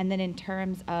 And then in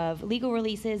terms of legal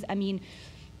releases, I mean,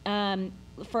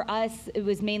 for us, it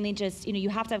was mainly just, you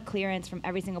have to have clearance from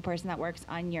every single person that works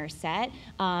on your set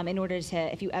in order to,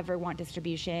 if you ever want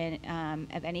distribution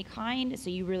of any kind. So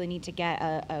you really need to get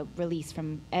a release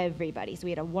from everybody. So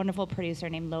we had a wonderful producer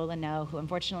named Lola No, who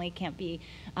unfortunately can't be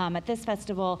at this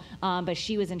festival, but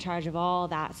she was in charge of all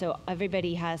that. So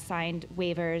everybody has signed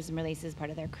waivers and releases, part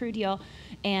of their crew deal,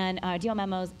 and deal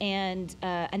memos, and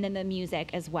then the music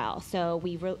as well. So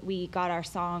we got our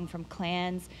song from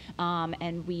Clans,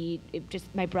 and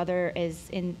my brother is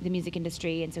in the music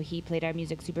industry, and so he played our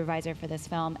music supervisor for this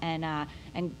film, and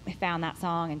found that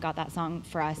song and got that song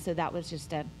for us. So that was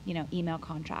just a email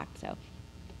contract. So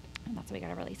and that's how we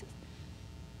got our releases.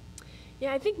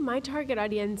 Yeah, I think my target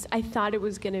audience, I thought it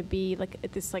was going to be like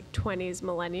this like 20s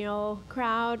millennial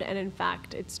crowd, and in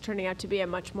fact, it's turning out to be a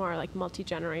much more like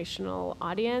multi-generational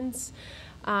audience.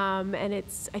 And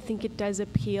I think it does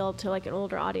appeal to like an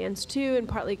older audience too, and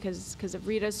partly because of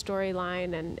Rita's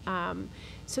storyline, and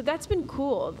so that's been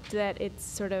cool. That it's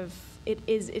sort of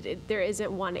there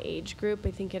isn't one age group.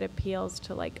 I think it appeals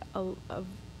to like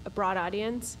a broad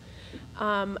audience.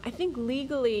 I think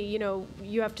legally,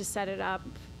 you have to set it up,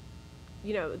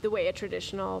 the way a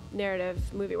traditional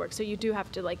narrative movie works. So you do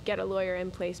have to like get a lawyer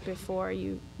in place before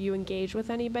you engage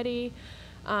with anybody.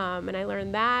 And I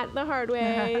learned that the hard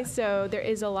way. So there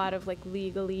is a lot of like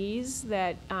legalese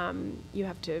that you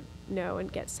have to know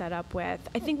and get set up with.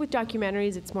 I think with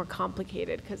documentaries it's more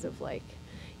complicated because of like,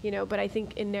 but I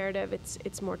think in narrative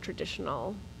it's more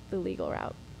traditional, the legal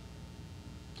route.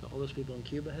 So all those people in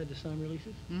Cuba had to sign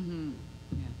releases? Mm-hmm.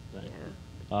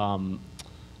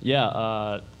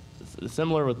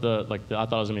 Similar with I thought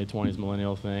it was gonna be a 20s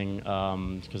millennial thing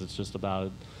because it's just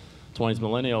about 20s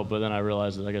millennial, but then I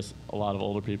realized that I guess a lot of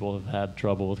older people have had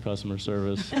trouble with customer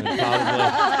service, and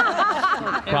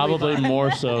probably more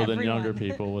so than younger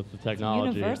people with the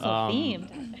technology. Universal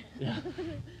themed. Yeah.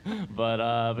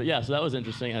 But yeah, so that was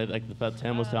interesting. Like the fact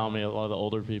Tim was telling me a lot of the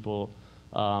older people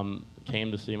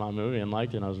came to see my movie and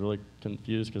liked it, and I was really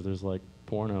confused because there's like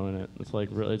porno in it. It's like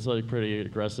pretty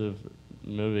aggressive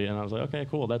movie, and I was like, okay,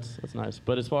 cool, that's nice.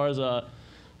 But as far as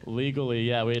legally,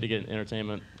 yeah, we had to get an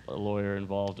entertainment lawyer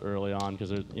involved early on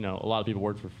because a lot of people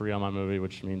worked for free on my movie,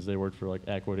 which means they worked for like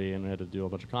equity, and we had to do a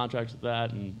bunch of contracts with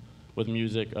that. And with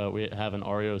music, we have an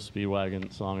REO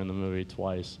Speedwagon song in the movie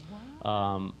twice,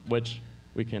 which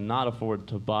we cannot afford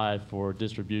to buy for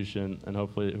distribution, and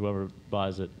hopefully whoever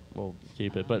buys it will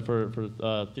keep it. But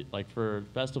for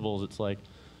festivals, it's like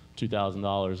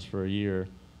 $2,000 for a year,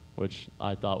 which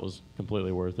I thought was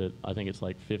completely worth it. I think it's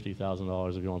like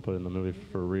 $50,000 if you want to put it in the movie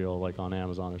for real, like on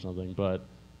Amazon or something. But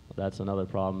that's another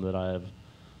problem that I have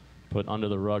put under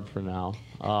the rug for now.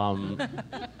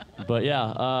 But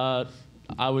yeah,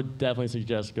 I would definitely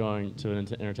suggest going to an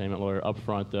entertainment lawyer up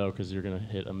front, though, because you're going to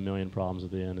hit a million problems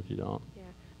at the end if you don't. Yeah,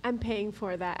 I'm paying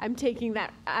for that. I'm taking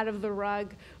that out of the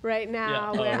rug right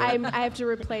now, Yeah. where Oh, really? I have to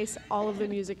replace all of the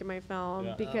music in my film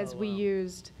because we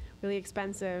used really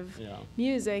expensive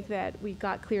music that we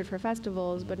got cleared for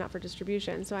festivals, but not for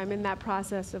distribution. So I'm in that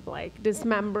process of like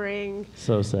dismembering.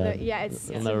 So sad. It's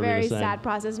It'll a never be very the same. sad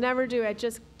process. Never do it.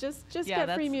 Just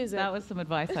get free music. That was some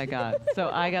advice I got.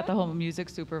 So I got the whole music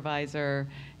supervisor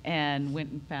and went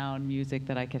and found music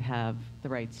that I could have the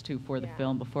rights to for the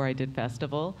film before I did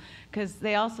festival. Because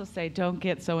they also say don't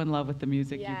get so in love with the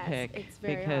music you pick, it's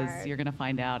very because hard. you're going to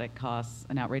find out it costs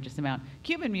an outrageous amount.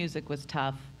 Cuban music was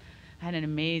tough. I had an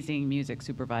amazing music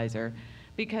supervisor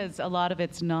because a lot of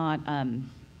it's not,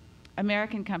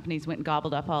 American companies went and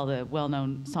gobbled up all the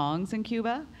well-known songs in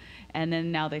Cuba, and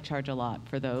then now they charge a lot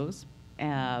for those.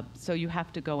 So you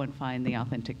have to go and find the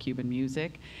authentic Cuban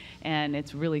music, and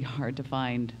it's really hard to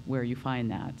find where you find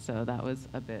that. So that was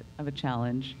a bit of a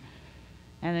challenge.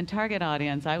 And then target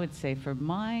audience, I would say for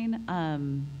mine,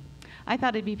 I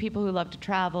thought it'd be people who love to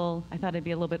travel. I thought it'd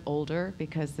be a little bit older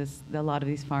because a lot of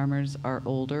these farmers are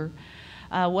older.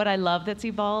 What I love that's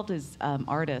evolved is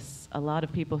artists. A lot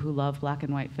of people who love black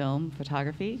and white film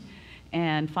photography,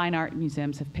 and fine art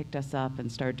museums have picked us up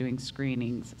and started doing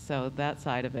screenings. So that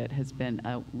side of it has been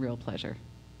a real pleasure.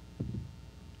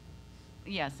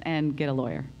 Yes, and get a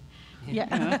lawyer.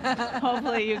 Yeah.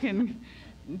 Hopefully you can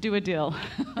do a deal.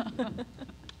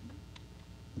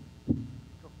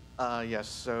 Yes,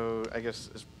 so I guess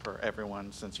as for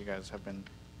everyone, since you guys have been,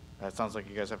 it sounds like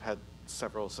you guys have had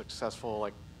several successful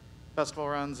festival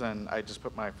runs, and I just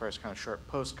put my first kind of short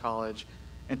post-college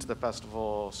into the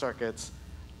festival circuits.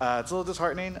 It's a little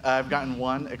disheartening. I've gotten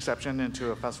one exception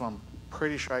into a festival I'm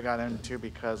pretty sure I got into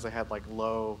because they had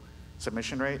low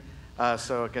submission rate.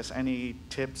 So I guess any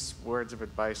tips, words of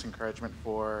advice, encouragement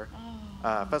for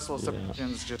festival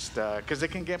submissions, just because it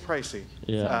can get pricey.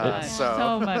 Yeah.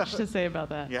 So much to say about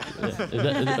that. Yeah.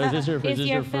 Is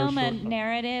your film a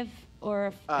narrative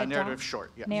or a narrative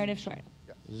short? Yes. Narrative short.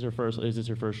 Yeah. Is this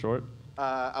your first short?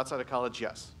 Outside of college,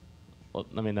 yes. Well,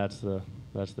 I mean, that's the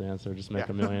answer. Just make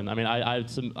a million. I mean, I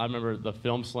remember the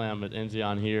film slam at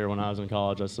Inzion here when I was in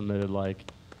college. I submitted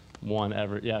one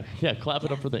every. Yeah, clap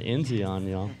it up for the Inzion,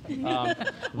 y'all.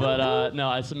 But no,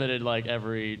 I submitted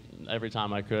every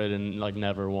time I could, and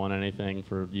never won anything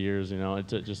for years.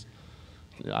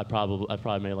 I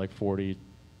probably made 40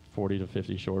 to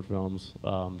 50 short films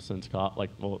since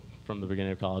from the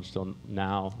beginning of college till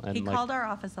now. And he called our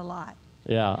office a lot.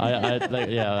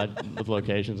 Yeah, with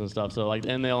locations and stuff. So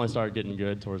and they only started getting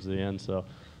good towards the end. So,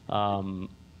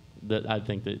 that I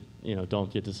think that, you know,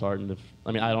 don't get disheartened if,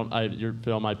 I mean, your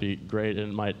film might be great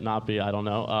and it might not be, I don't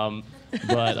know.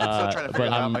 But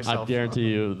I guarantee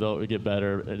you they'll get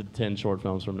better at 10 short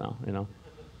films from now, you know?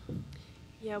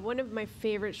 Yeah, one of my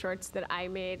favorite shorts that I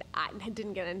made, I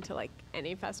didn't get into like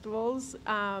any festivals,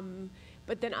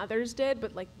 but then others did.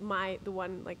 But like the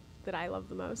one like that I love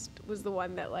the most was the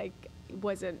one that like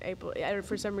wasn't able,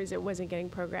 for some reason, it wasn't getting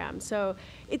programmed. So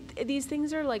these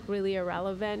things are like really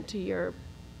irrelevant to your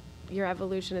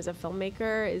evolution as a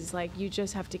filmmaker. Is like you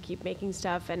just have to keep making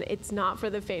stuff, and it's not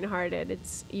for the faint-hearted.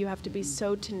 You have to be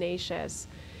so tenacious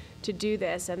to do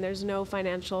this, and there's no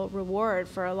financial reward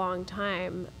for a long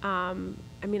time.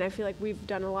 I mean, I feel like we've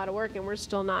done a lot of work and we're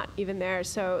still not even there.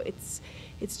 So it's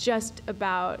just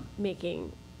about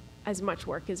making as much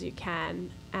work as you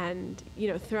can, and you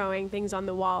know, throwing things on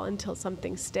the wall until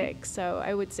something sticks. So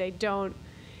I would say don't,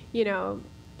 you know,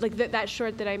 like that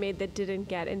short that I made that didn't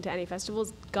get into any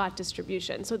festivals got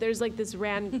distribution. So there's like this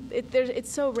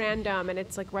it's so random, and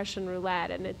it's like Russian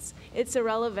roulette, and it's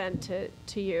irrelevant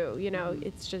to you. You know,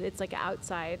 it's like an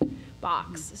outside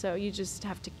box. So you just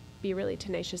have to be really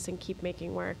tenacious and keep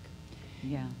making work.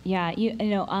 Yeah. Yeah. You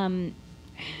know.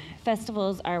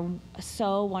 Festivals are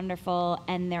so wonderful,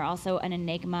 and they're also an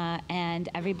enigma, and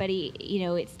everybody, you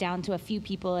know, it's down to a few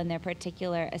people and their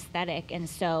particular aesthetic. And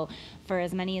so for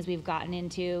as many as we've gotten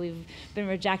into, we've been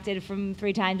rejected from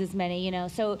 3 times as many, you know.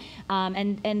 So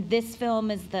and this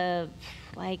film is the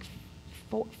like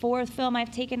 4th film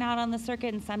I've taken out on the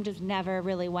circuit, and some just never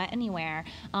really went anywhere.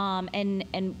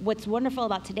 And what's wonderful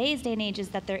about today's day and age is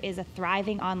that there is a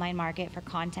thriving online market for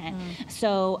content.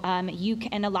 So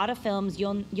and a lot of films,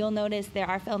 you'll notice there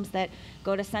are films that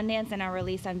go to Sundance and are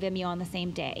released on Vimeo on the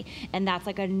same day. And that's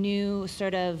like a new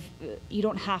sort of, you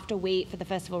don't have to wait for the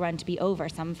festival run to be over.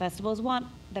 Some festivals want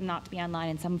them not to be online,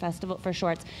 and some for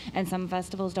shorts, and some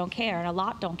festivals don't care, and a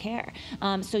lot don't care.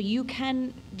 So you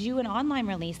can do an online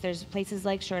release. There's places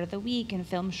like Short of the Week and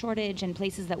Film Shortage, and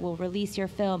places that will release your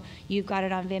film. You've got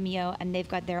it on Vimeo, and they've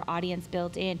got their audience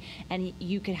built in, and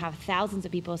you could have thousands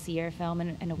of people see your film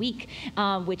in a week,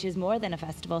 which is more than a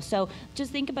festival. So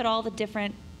just think about all the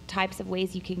different types of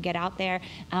ways you can get out there,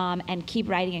 and keep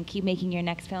writing and keep making your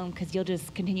next film, because you'll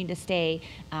just continue to stay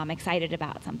excited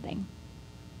about something.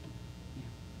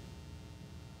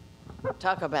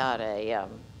 Talk about a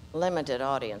limited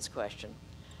audience question.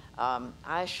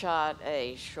 I shot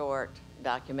a short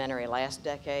documentary last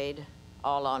decade,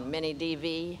 all on mini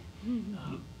DV.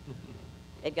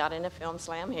 It got into Film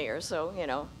Slam here, so, you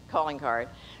know, calling card.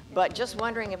 But just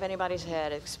wondering if anybody's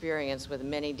had experience with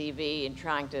mini DV and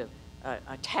trying to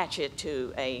attach it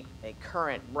to a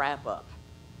current wrap-up,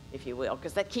 if you will,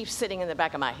 because that keeps sitting in the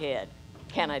back of my head.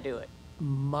 Can I do it?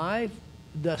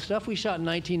 The stuff we shot in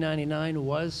 1999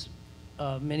 was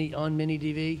mini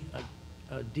DV,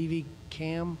 a DV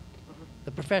cam,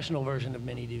 the professional version of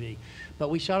mini DV. But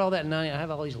we shot all that in 90. I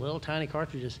have all these little tiny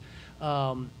cartridges,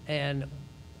 and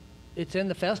it's in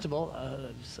the festival.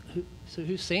 So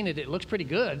who's seen it? It looks pretty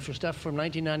good for stuff from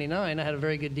 1999. I had a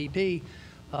very good DP,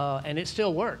 and it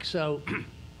still works. So,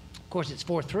 of course, it's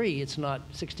 4:3. It's not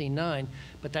 16:9,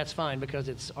 but that's fine because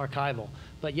it's archival.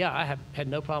 But yeah, I have had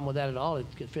no problem with that at all. It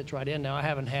fits right in. Now, I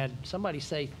haven't had somebody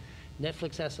say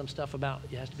Netflix has some stuff about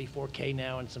it has to be 4K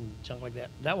now and some junk like that.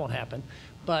 That won't happen.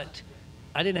 But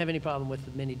I didn't have any problem with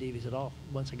the mini DVs at all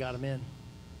once I got them in.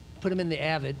 Put them in the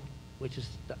Avid, which is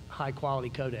the high quality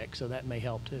codec, so that may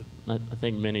help too. I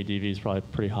think mini DV is probably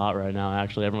pretty hot right now.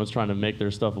 Actually, everyone's trying to make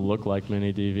their stuff look like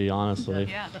mini DV. Honestly,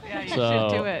 yeah, you so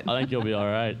should do it. I think you'll be all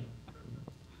right.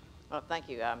 Well, thank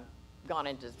you. I've gone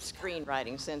into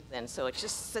screenwriting since then, so it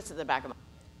just sits in the back of my.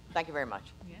 Thank you very much.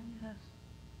 Yeah.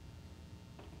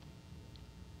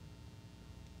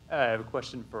 I have a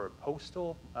question for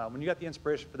Postal. When you got the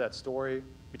inspiration for that story,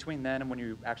 between then and when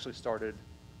you actually started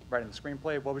writing the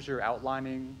screenplay, what was your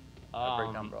outlining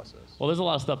breakdown process? Well, there's a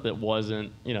lot of stuff that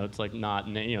wasn't, you know, it's like not,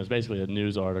 you know, it's basically a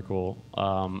news article,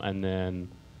 and then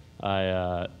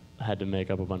I had to make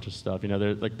up a bunch of stuff. You know,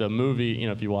 there's like the movie. You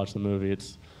know, if you watch the movie,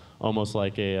 it's almost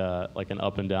like an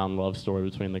up and down love story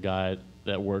between the guy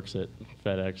that works at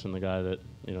FedEx and the guy that,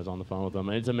 you know, is on the phone with them.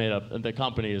 It's a made up. The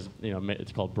company is, you know,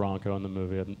 it's called Bronco in the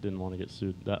movie. I didn't want to get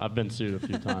sued. I've been sued a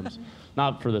few times,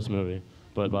 not for this movie,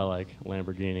 but by like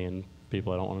Lamborghini and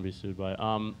people I don't want to be sued by.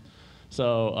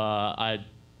 So I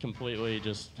completely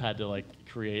just had to like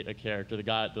create a character.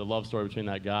 The love story between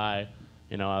that guy.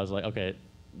 You know, I was like, okay,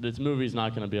 this movie's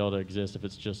not going to be able to exist if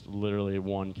it's just literally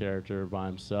one character by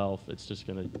himself. It's just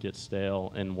going to get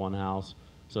stale in one house.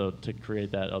 So to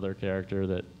create that other character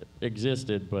that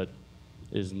existed but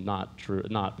is not true,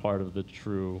 not part of the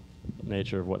true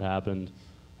nature of what happened.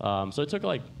 So it took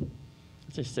like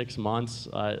I'd say 6 months.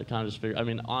 I kind of just figured, I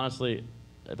mean, honestly,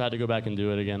 if I had to go back and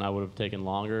do it again, I would have taken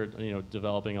longer, you know,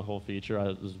 developing a whole feature. I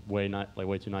was way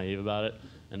too naive about it,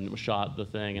 and shot the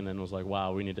thing, and then was like,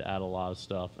 wow, we need to add a lot of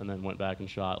stuff, and then went back and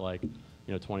shot like, you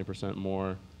know, 20%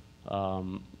 more.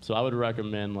 So I would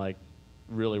recommend like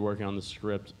really working on the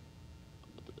script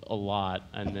a lot,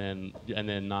 and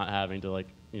then not having to like,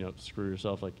 you know, screw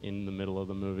yourself like in the middle of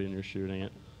the movie and you're shooting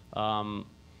it.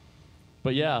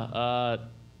 But yeah,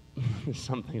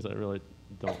 some things I really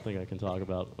don't think I can talk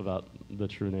about the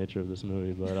true nature of this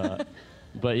movie,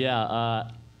 but yeah,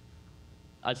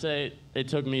 I'd say it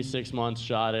took me 6 months,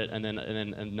 shot it, and then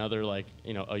another like,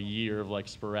 you know, a year of like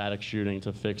sporadic shooting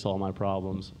to fix all my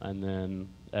problems, and then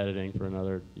editing for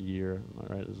another year.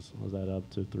 All right, was that up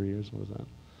to 3 years? What was that?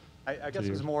 I guess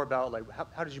it was more about like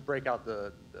how did you break out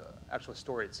the actual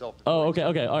story itself? Oh,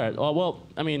 okay, all right. Well,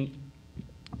 I mean,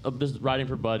 this is writing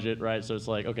for budget, right? So it's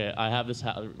like, okay, I have this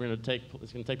house. It's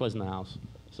gonna take place in the house.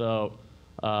 So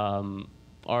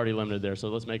already limited there. So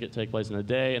let's make it take place in a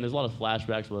day. And there's a lot of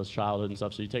flashbacks with his childhood and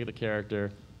stuff. So you take the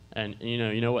character, and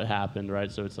you know what happened,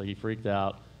 right? So it's like he freaked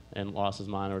out and lost his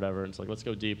mind or whatever. And it's like, let's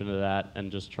go deep into that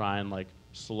and just try and like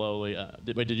slowly.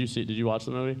 Wait, did you watch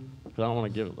the movie? Because I don't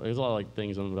want to give. There's a lot of like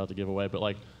things I'm about to give away, but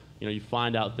like, you know, you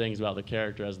find out things about the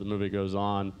character as the movie goes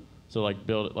on. So like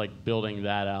building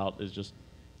that out is just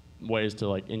ways to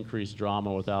like increase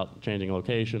drama without changing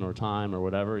location or time or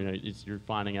whatever. You know, you're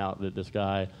finding out that this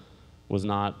guy was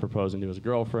not proposing to his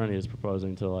girlfriend; he was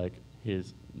proposing to like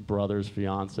his brother's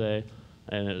fiance,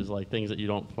 and it was like things that you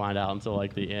don't find out until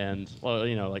like the end. Well,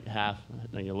 you know, like half,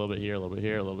 like, a little bit here, a little bit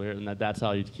here, a little bit here, and that's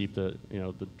how you keep the, you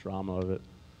know, the drama of it.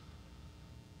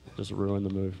 Just ruin the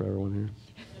movie for everyone here.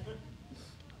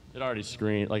 It already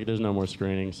screened. Like, there's no more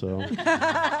screening, so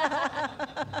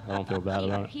I don't feel bad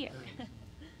about it. Here.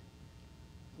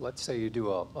 Let's say you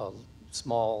do a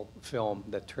small film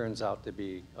that turns out to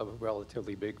be a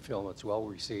relatively big film. It's well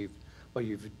received, but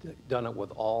you've done it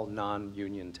with all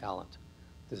non-union talent.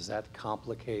 Does that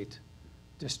complicate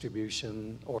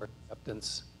distribution or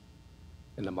acceptance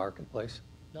in the marketplace?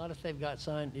 Not if they've got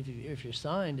signed, if you're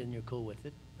signed and you're cool with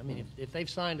it. I mean, if they've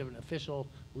signed an official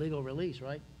legal release,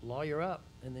 right? Lawyer up,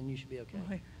 and then you should be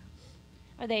okay.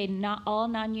 Are they not all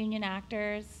non-union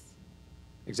actors?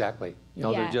 Exactly. You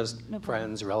know, Yeah, they're just no problem.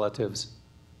 friends, relatives.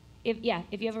 If you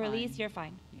have a release, you're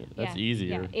fine. That's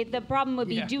easier. Yeah. The problem would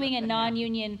be Yeah. doing a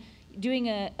non-union, doing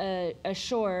a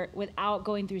short without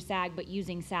going through SAG, but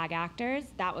using SAG actors.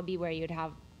 That would be where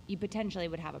you potentially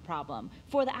would have a problem.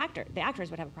 For the actor, the actors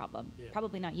would have a problem. Yeah.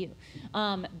 Probably not you.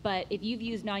 But if you've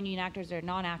used non-union actors or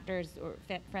non-actors or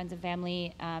friends and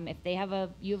family, if you have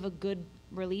a good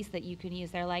release that you can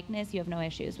use their likeness, you have no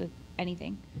issues with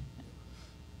anything.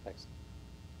 Thanks.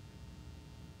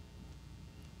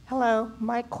 Hello,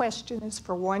 my question is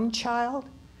for one child.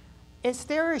 Is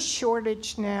there a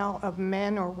shortage now of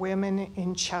men or women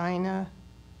in China?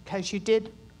 Because you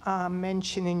did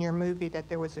mention in your movie that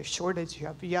there was a shortage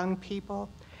of young people.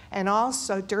 And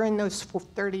also, during those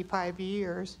 35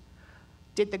 years,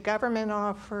 did the government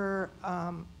offer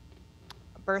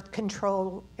birth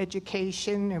control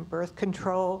education and birth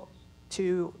control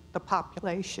to the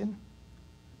population?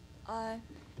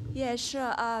 Yeah,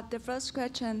 sure. The first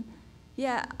question,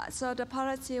 yeah, so the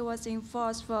policy was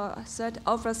enforced for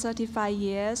over 35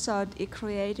 years, so it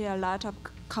created a lot of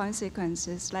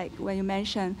consequences, like when you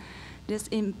mentioned this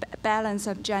imbalance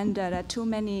of gender, that too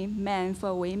many men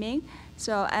for women,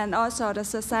 so, and also the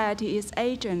society is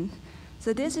aging.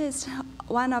 So this is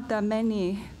one of the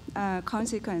many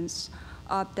consequences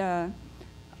of the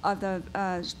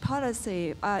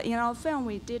policy. In our film,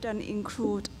 we didn't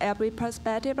include every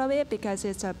perspective of it because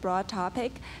it's a broad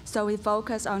topic. So we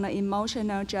focus on the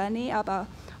emotional journey of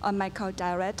my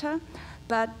co-director.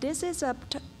 But this is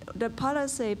the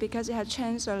policy because it has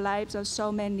changed the lives of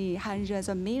so many hundreds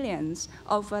of millions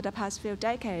over the past few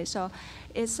decades. So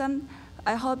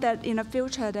I hope that in the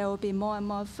future there will be more and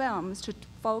more films to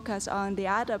focus on the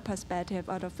other perspective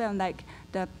of the film, like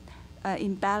the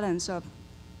imbalance of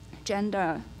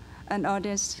gender and all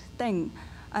this thing.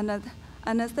 And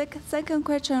the second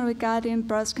question regarding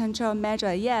birth control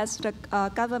measure, yes, the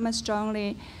government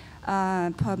strongly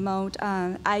promote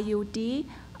IUD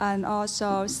and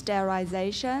also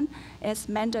sterilization. It's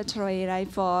mandatory, like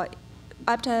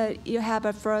after you have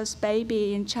a first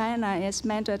baby in China, it's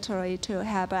mandatory to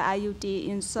have an IUD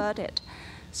inserted.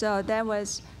 So that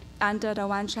was under the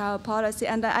one-child policy.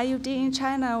 And the IUD in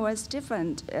China was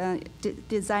different,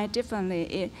 designed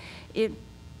differently.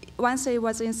 Once it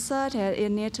was inserted, it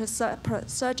needs a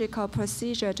surgical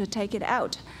procedure to take it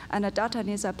out, and the doctor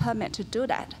needs a permit to do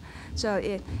that.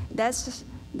 So that's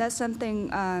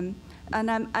something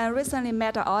I recently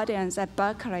met an audience at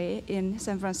Berkeley in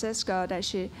San Francisco that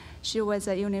she was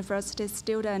a university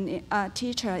student,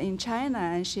 teacher in China,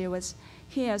 and she was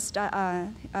here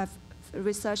a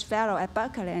research fellow at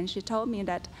Berkeley, and she told me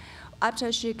that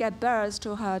after she gave birth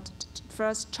to her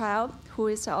first child, who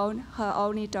is her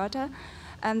only daughter,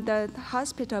 and the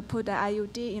hospital put the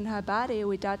IUD in her body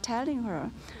without telling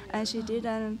her, and she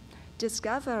didn't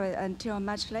discover it until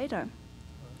much later.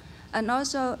 And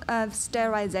also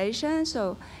sterilization.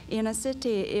 So in a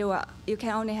city, you can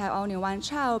only have one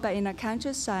child, but in the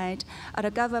countryside, the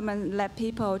government let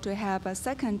people to have a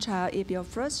second child if your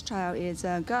first child is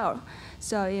a girl.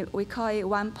 So we call it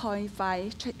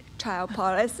 1.5 child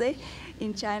policy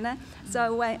in China.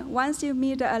 So once you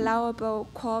meet the allowable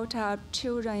quota of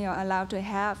children you're allowed to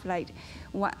have, like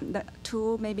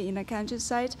two maybe in the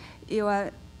countryside,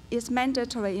 it's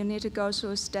mandatory. You need to go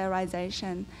through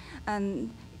sterilization.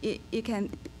 And it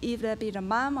can either be the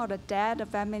mom or the dad, the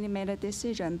family made a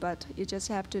decision, but you just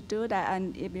have to do that,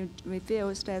 and if you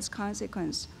refuse, there's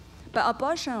consequence. But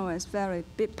abortion was very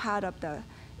big part of the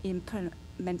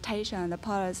implementation of the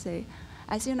policy.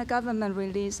 I think the government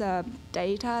released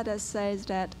data that says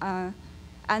that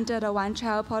under the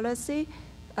one-child policy,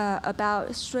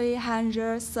 about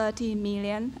 330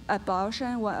 million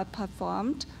abortions were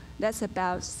performed. That's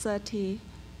about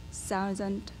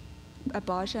 30,000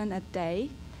 abortions a day.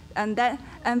 And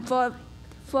for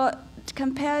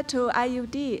compared to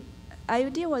IUD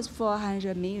was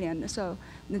 400 million, so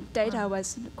the data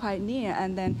was quite near,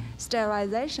 and then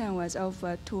sterilization was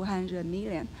over 200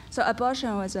 million. So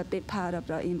abortion was a big part of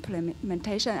the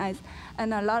implementation,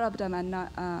 and a lot of them are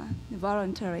not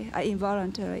involuntary.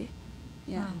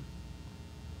 Yeah.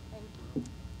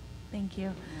 Thank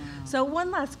you. So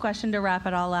one last question to wrap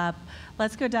it all up.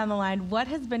 Let's go down the line. What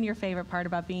has been your favorite part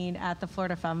about being at the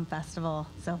Florida Film Festival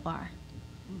so far?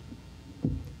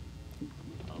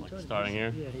 Starting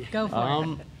here. Go for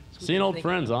it. Seeing old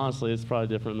friends, honestly, it's probably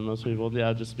different than most people.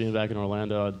 Yeah, just being back in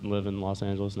Orlando. I live in Los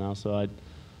Angeles now, so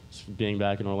being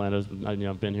back in Orlando,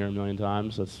 I've been here a million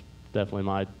times. That's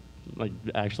definitely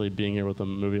actually being here with a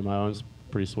movie of my own is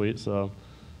pretty sweet. So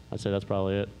I'd say that's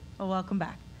probably it. Well, welcome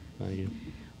back. Thank you.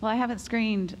 Well, I haven't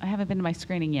been to my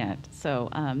screening yet, so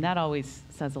that always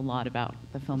says a lot about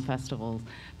the film festivals.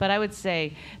 But I would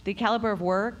say the caliber of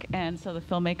work, and so the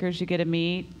filmmakers you get to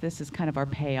meet, this is kind of our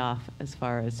payoff as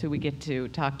far as who we get to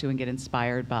talk to and get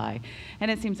inspired by.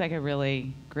 And it seems like a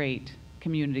really great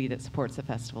community that supports the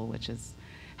festival, which is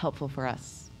helpful for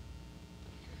us.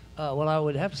 Well, I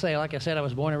would have to say, like I said, I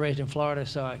was born and raised in Florida,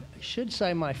 so I should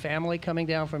say my family coming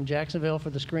down from Jacksonville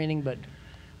for the screening, but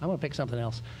I'm going to pick something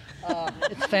else.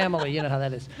 It's family, you know how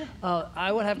that is.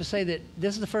 I would have to say that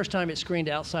this is the first time it screened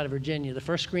outside of Virginia. The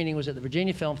first screening was at the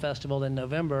Virginia Film Festival in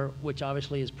November, which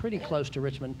obviously is pretty close to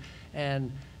Richmond,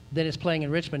 and then it's playing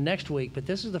in Richmond next week. But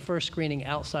this is the first screening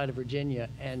outside of Virginia,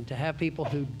 and to have people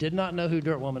who did not know who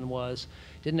Dirt Woman was,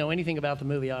 didn't know anything about the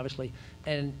movie, obviously,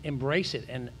 and embrace it.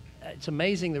 And it's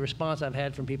amazing the response I've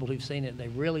had from people who've seen it. They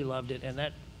really loved it, and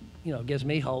that gives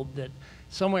me hope that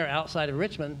somewhere outside of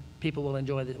Richmond, people will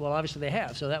enjoy it. Well, obviously they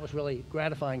have, so that was really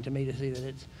gratifying to me to see that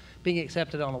it's being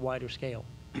accepted on a wider scale.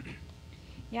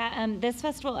 Yeah, this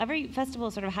festival, every festival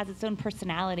sort of has its own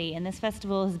personality, and this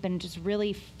festival has been just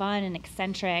really fun and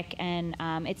eccentric, and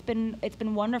it's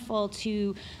been wonderful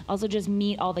to also just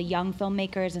meet all the young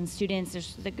filmmakers and students.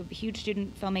 There's like a huge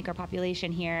student filmmaker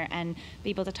population here, and be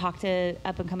able to talk to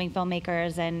up and coming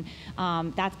filmmakers, and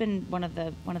that's been one of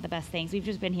the best things. We've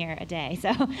just been here a day,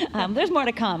 so there's more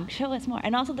to come. Show us more,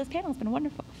 and also this panel has been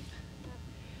wonderful.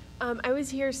 I was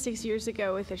here 6 years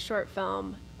ago with a short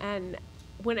film, and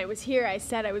when I was here, I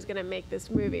said I was going to make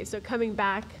this movie. So coming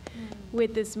back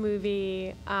with this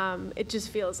movie, it just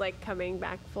feels like coming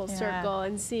back full circle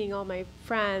and seeing all my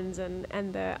friends,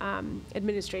 and the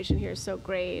administration here is so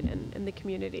great, and the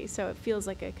community. So it feels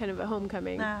like a kind of a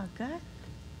homecoming. Oh, good.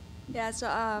 Yeah,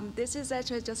 so this is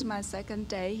actually just my second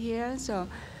day here. So,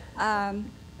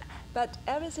 but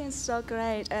everything's so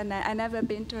great, and I never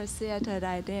been to a theater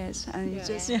like this, and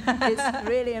it's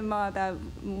really more about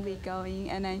movie going,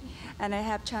 and I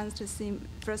have chance to see,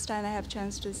 first time I have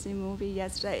chance to see movie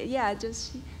yesterday. Yeah, I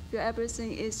just feel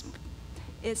everything is,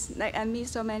 it's like I meet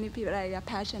so many people that are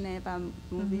passionate about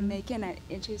movie making, and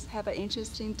have an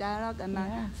interesting dialogue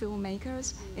among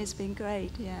filmmakers. It's been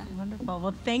great, Wonderful.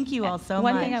 Well, thank you all so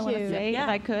much. One thing I want to say, if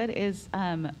I could, is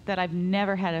that I've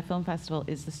never had a film festival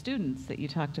is the students that you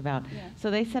talked about.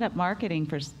 So they set up marketing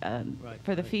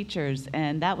for the features,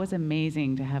 and that was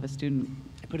amazing to have a student.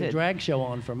 I put a drag show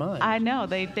on for mine. I know.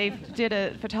 They did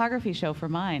a photography show for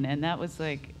mine, and that was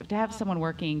like, to have someone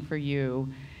working for you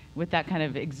with that kind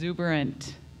of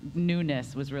exuberant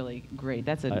newness was really great.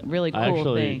 That's a really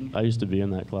cool thing. I used to be in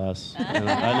that class. And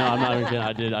I know, I'm not even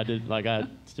kidding. I did, like, I had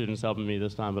students helping me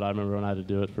this time, but I remember when I had to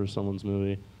do it for someone's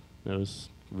movie. It was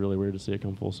really weird to see it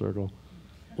come full circle.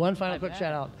 One final quick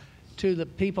shout out to the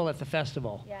people at the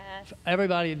festival. Yes.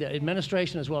 Everybody, the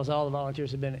administration as well as all the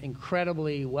volunteers have been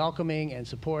incredibly welcoming and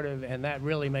supportive, and that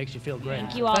really makes you feel great.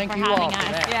 Thank you all Thank for you having all for us.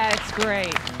 that. Yeah, it's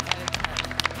great.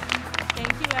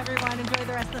 Thank you, everyone. Enjoy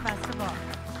the rest of the festival.